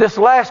 this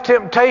last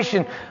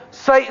temptation,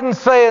 Satan's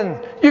saying,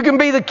 you can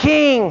be the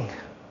king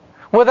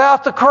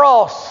without the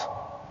cross.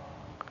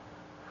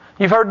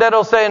 You've heard that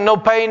old saying, no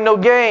pain, no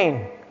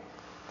gain.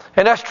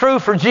 And that's true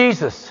for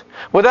Jesus.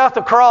 Without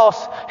the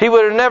cross, He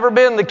would have never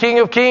been the King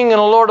of Kings and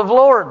the Lord of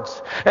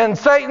Lords. And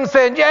Satan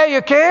said, yeah,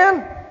 you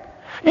can.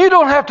 You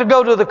don't have to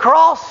go to the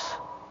cross.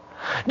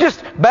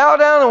 Just bow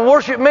down and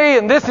worship me,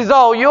 and this is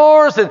all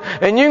yours,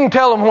 and you can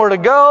tell them where to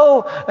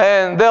go,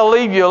 and they'll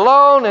leave you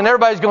alone, and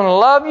everybody's going to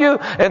love you,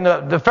 and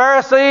the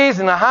Pharisees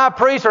and the high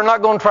priests are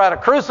not going to try to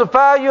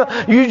crucify you.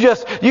 You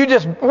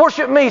just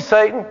worship me,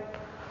 Satan.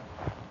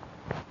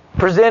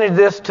 Presented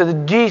this to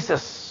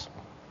Jesus.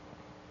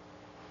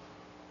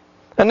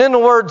 And then the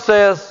Word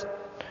says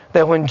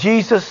that when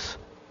Jesus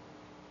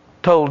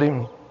told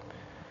him,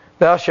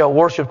 thou shalt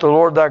worship the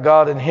Lord thy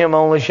God, and Him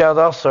only shalt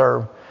thou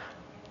serve,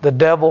 the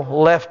devil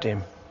left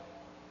him.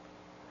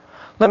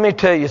 Let me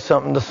tell you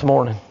something this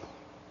morning.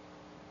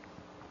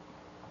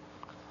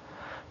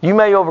 You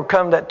may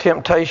overcome that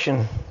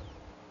temptation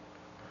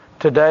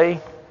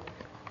today.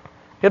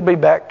 It'll be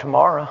back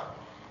tomorrow.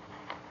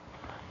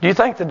 Do you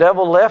think the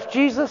devil left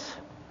Jesus?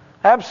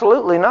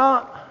 Absolutely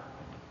not.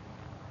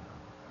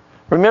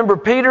 Remember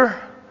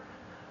Peter?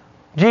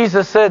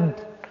 Jesus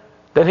said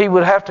that he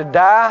would have to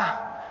die.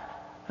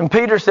 And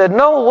Peter said,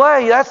 no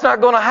way, that's not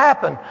going to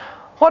happen.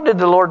 What did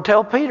the Lord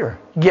tell Peter?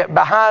 Get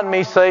behind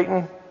me,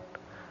 Satan.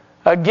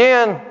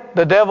 Again,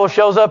 the devil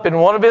shows up in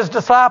one of His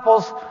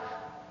disciples.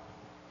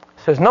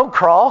 Says, no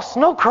cross,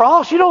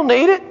 you don't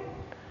need it.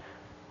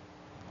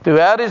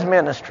 Throughout His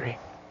ministry,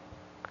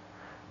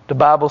 the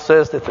Bible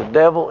says that the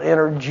devil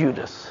entered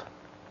Judas.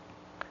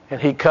 And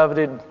he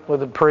coveted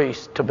with a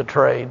priest to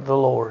betray the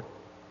Lord.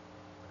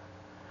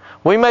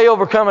 We may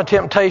overcome a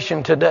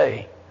temptation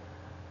today,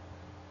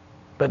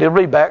 but it'll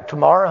be back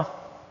tomorrow.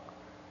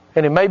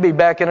 And it may be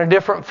back in a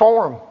different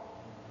form.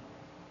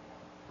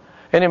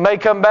 And it may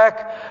come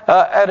back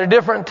at a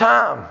different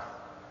time.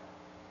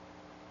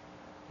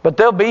 But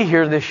they'll be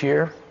here this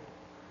year.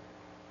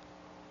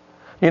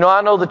 You know,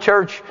 I know the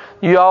church,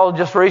 you all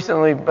just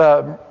recently,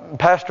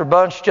 Pastor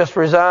Bunch just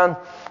resigned.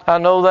 I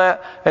know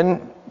that.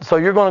 And so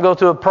you're going to go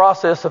through a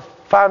process of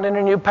finding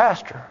a new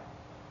pastor.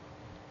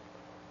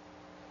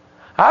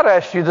 I'd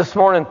ask you this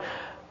morning,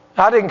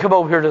 I didn't come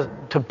over here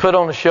to put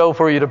on a show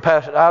for you to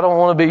pastor. I don't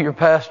want to be your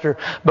pastor.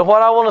 But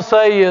what I want to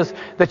say is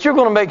that you're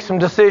going to make some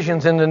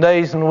decisions in the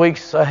days and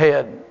weeks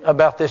ahead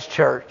about this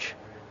church.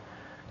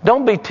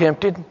 Don't be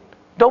tempted.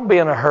 Don't be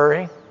in a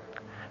hurry.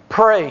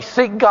 Pray.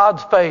 Seek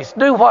God's face.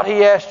 Do what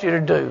He asked you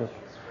to do.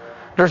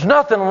 There's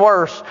nothing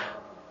worse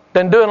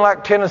than doing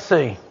like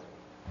Tennessee.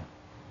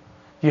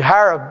 You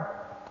hire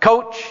a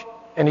coach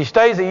and he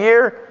stays a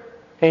year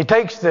and he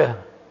takes the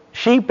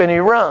sheep and he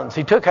runs.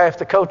 He took half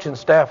the coaching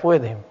staff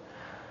with him.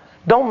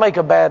 Don't make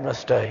a bad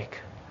mistake.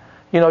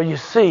 You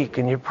seek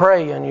and you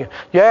pray and you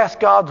ask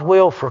God's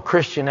will for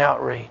Christian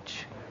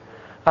outreach.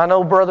 I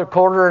know Brother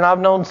Corder, and I've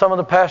known some of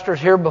the pastors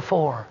here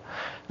before.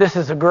 This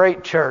is a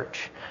great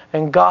church,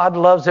 and God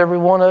loves every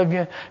one of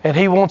you, and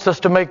He wants us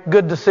to make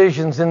good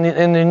decisions in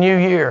the new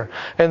year.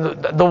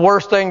 And the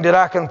worst thing that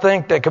I can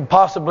think that could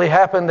possibly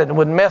happen that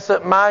would mess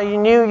up my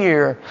new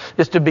year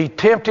is to be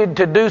tempted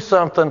to do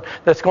something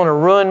that's going to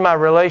ruin my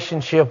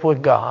relationship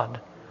with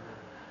God.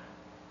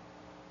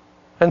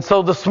 And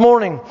so this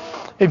morning,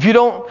 if you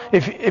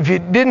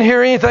didn't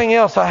hear anything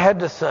else I had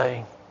to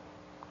say,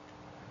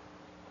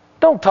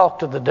 don't talk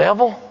to the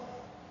devil.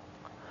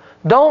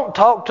 Don't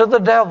talk to the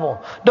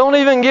devil. Don't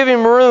even give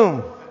him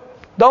room.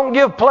 Don't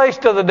give place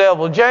to the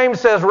devil.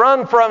 James says,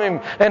 run from him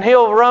and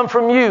he'll run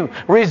from you.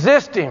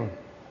 Resist him.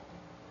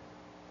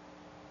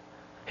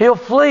 He'll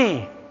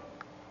flee.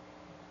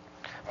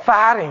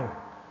 Fight him.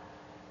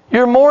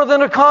 You're more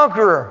than a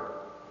conqueror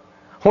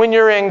when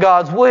you're in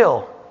God's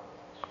will.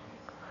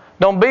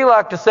 Don't be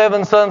like the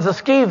 7 sons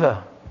of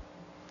Sceva.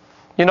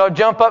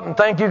 Jump up and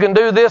think you can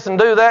do this and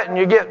do that, and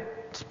you get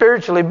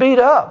spiritually beat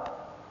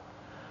up.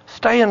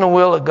 Stay in the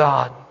will of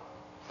God.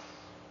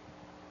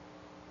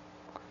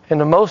 And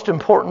the most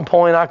important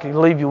point I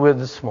can leave you with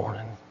this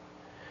morning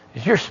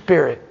is your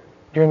spirit.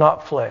 You're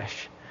not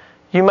flesh.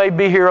 You may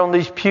be here on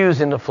these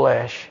pews in the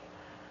flesh,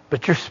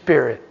 but your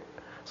spirit.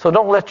 So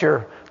don't let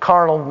your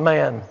carnal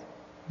man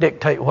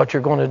dictate what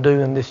you're going to do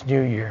in this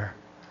new year.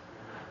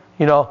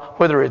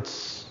 Whether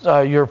it's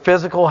your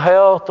physical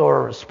health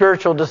or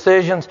spiritual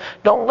decisions,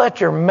 don't let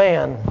your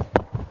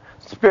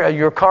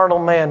carnal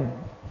man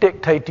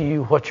dictate to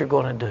you what you're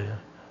going to do.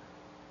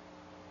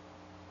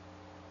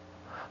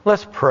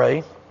 Let's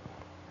pray.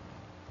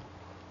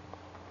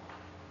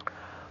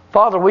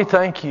 Father, we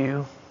thank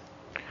you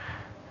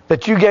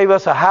that you gave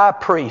us a high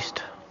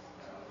priest.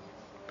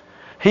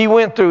 He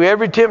went through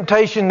every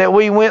temptation that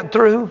we went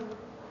through,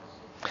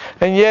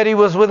 and yet he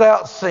was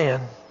without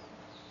sin.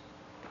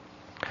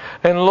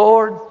 And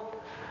Lord,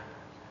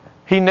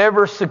 he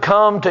never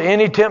succumbed to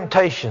any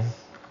temptation.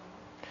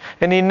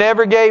 And he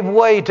never gave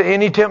way to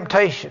any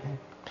temptation.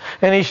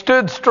 And he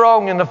stood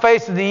strong in the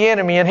face of the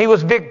enemy, and he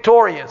was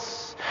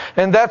victorious.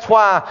 And that's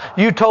why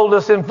you told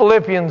us in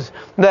Philippians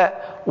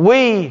that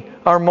we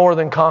are more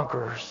than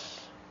conquerors.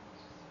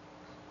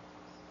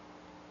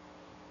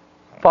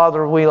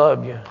 Father, we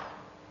love you.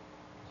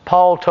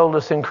 Paul told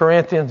us in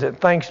Corinthians that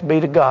thanks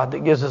be to God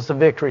that gives us the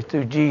victory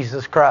through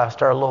Jesus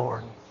Christ our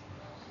Lord.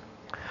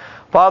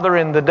 Father,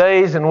 in the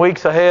days and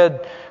weeks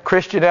ahead,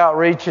 Christian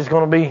outreach is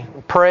going to be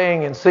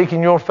praying and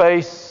seeking your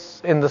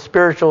face in the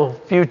spiritual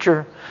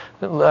future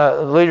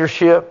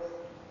leadership.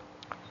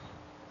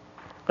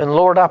 And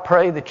Lord, I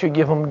pray that you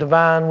give them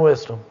divine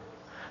wisdom,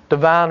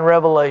 divine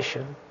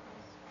revelation.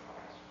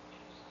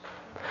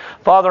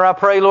 Father, I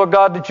pray, Lord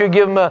God, that you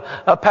give them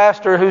a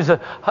pastor who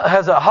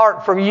has a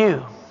heart for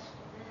you.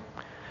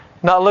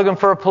 Not looking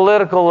for a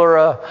political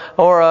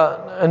or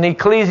an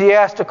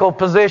ecclesiastical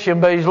position,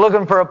 but he's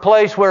looking for a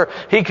place where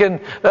he can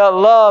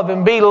love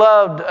and be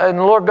loved, and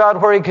Lord God,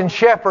 where he can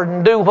shepherd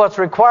and do what's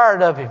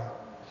required of him.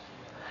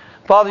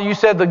 Father, you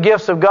said the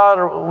gifts of God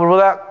are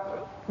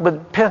without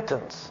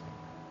repentance.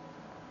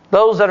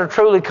 Those that are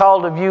truly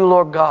called of you,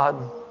 Lord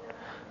God,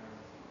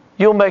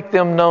 you'll make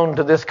them known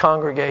to this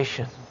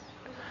congregation.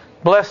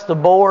 Bless the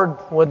board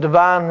with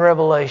divine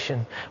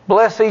revelation.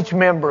 Bless each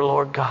member,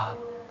 Lord God.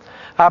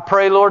 I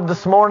pray, Lord,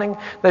 this morning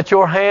that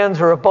your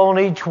hands are upon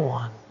each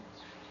one.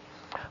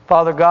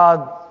 Father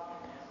God,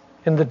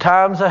 in the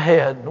times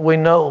ahead, we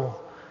know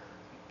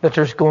that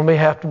there's going to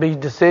have to be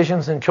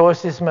decisions and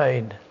choices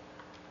made.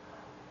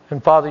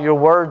 And Father, your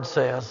word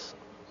says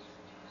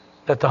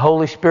that the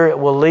Holy Spirit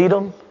will lead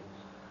them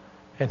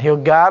and He'll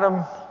guide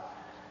them.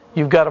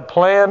 You've got a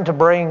plan to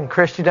bring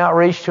Christian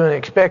outreach to an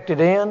expected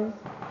end,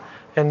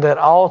 and that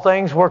all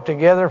things work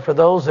together for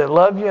those that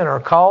love you and are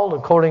called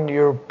according to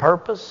your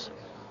purpose.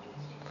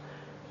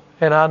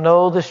 And I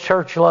know this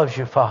church loves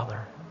you,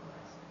 Father.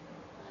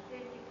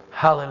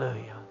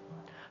 Hallelujah.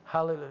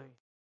 Hallelujah.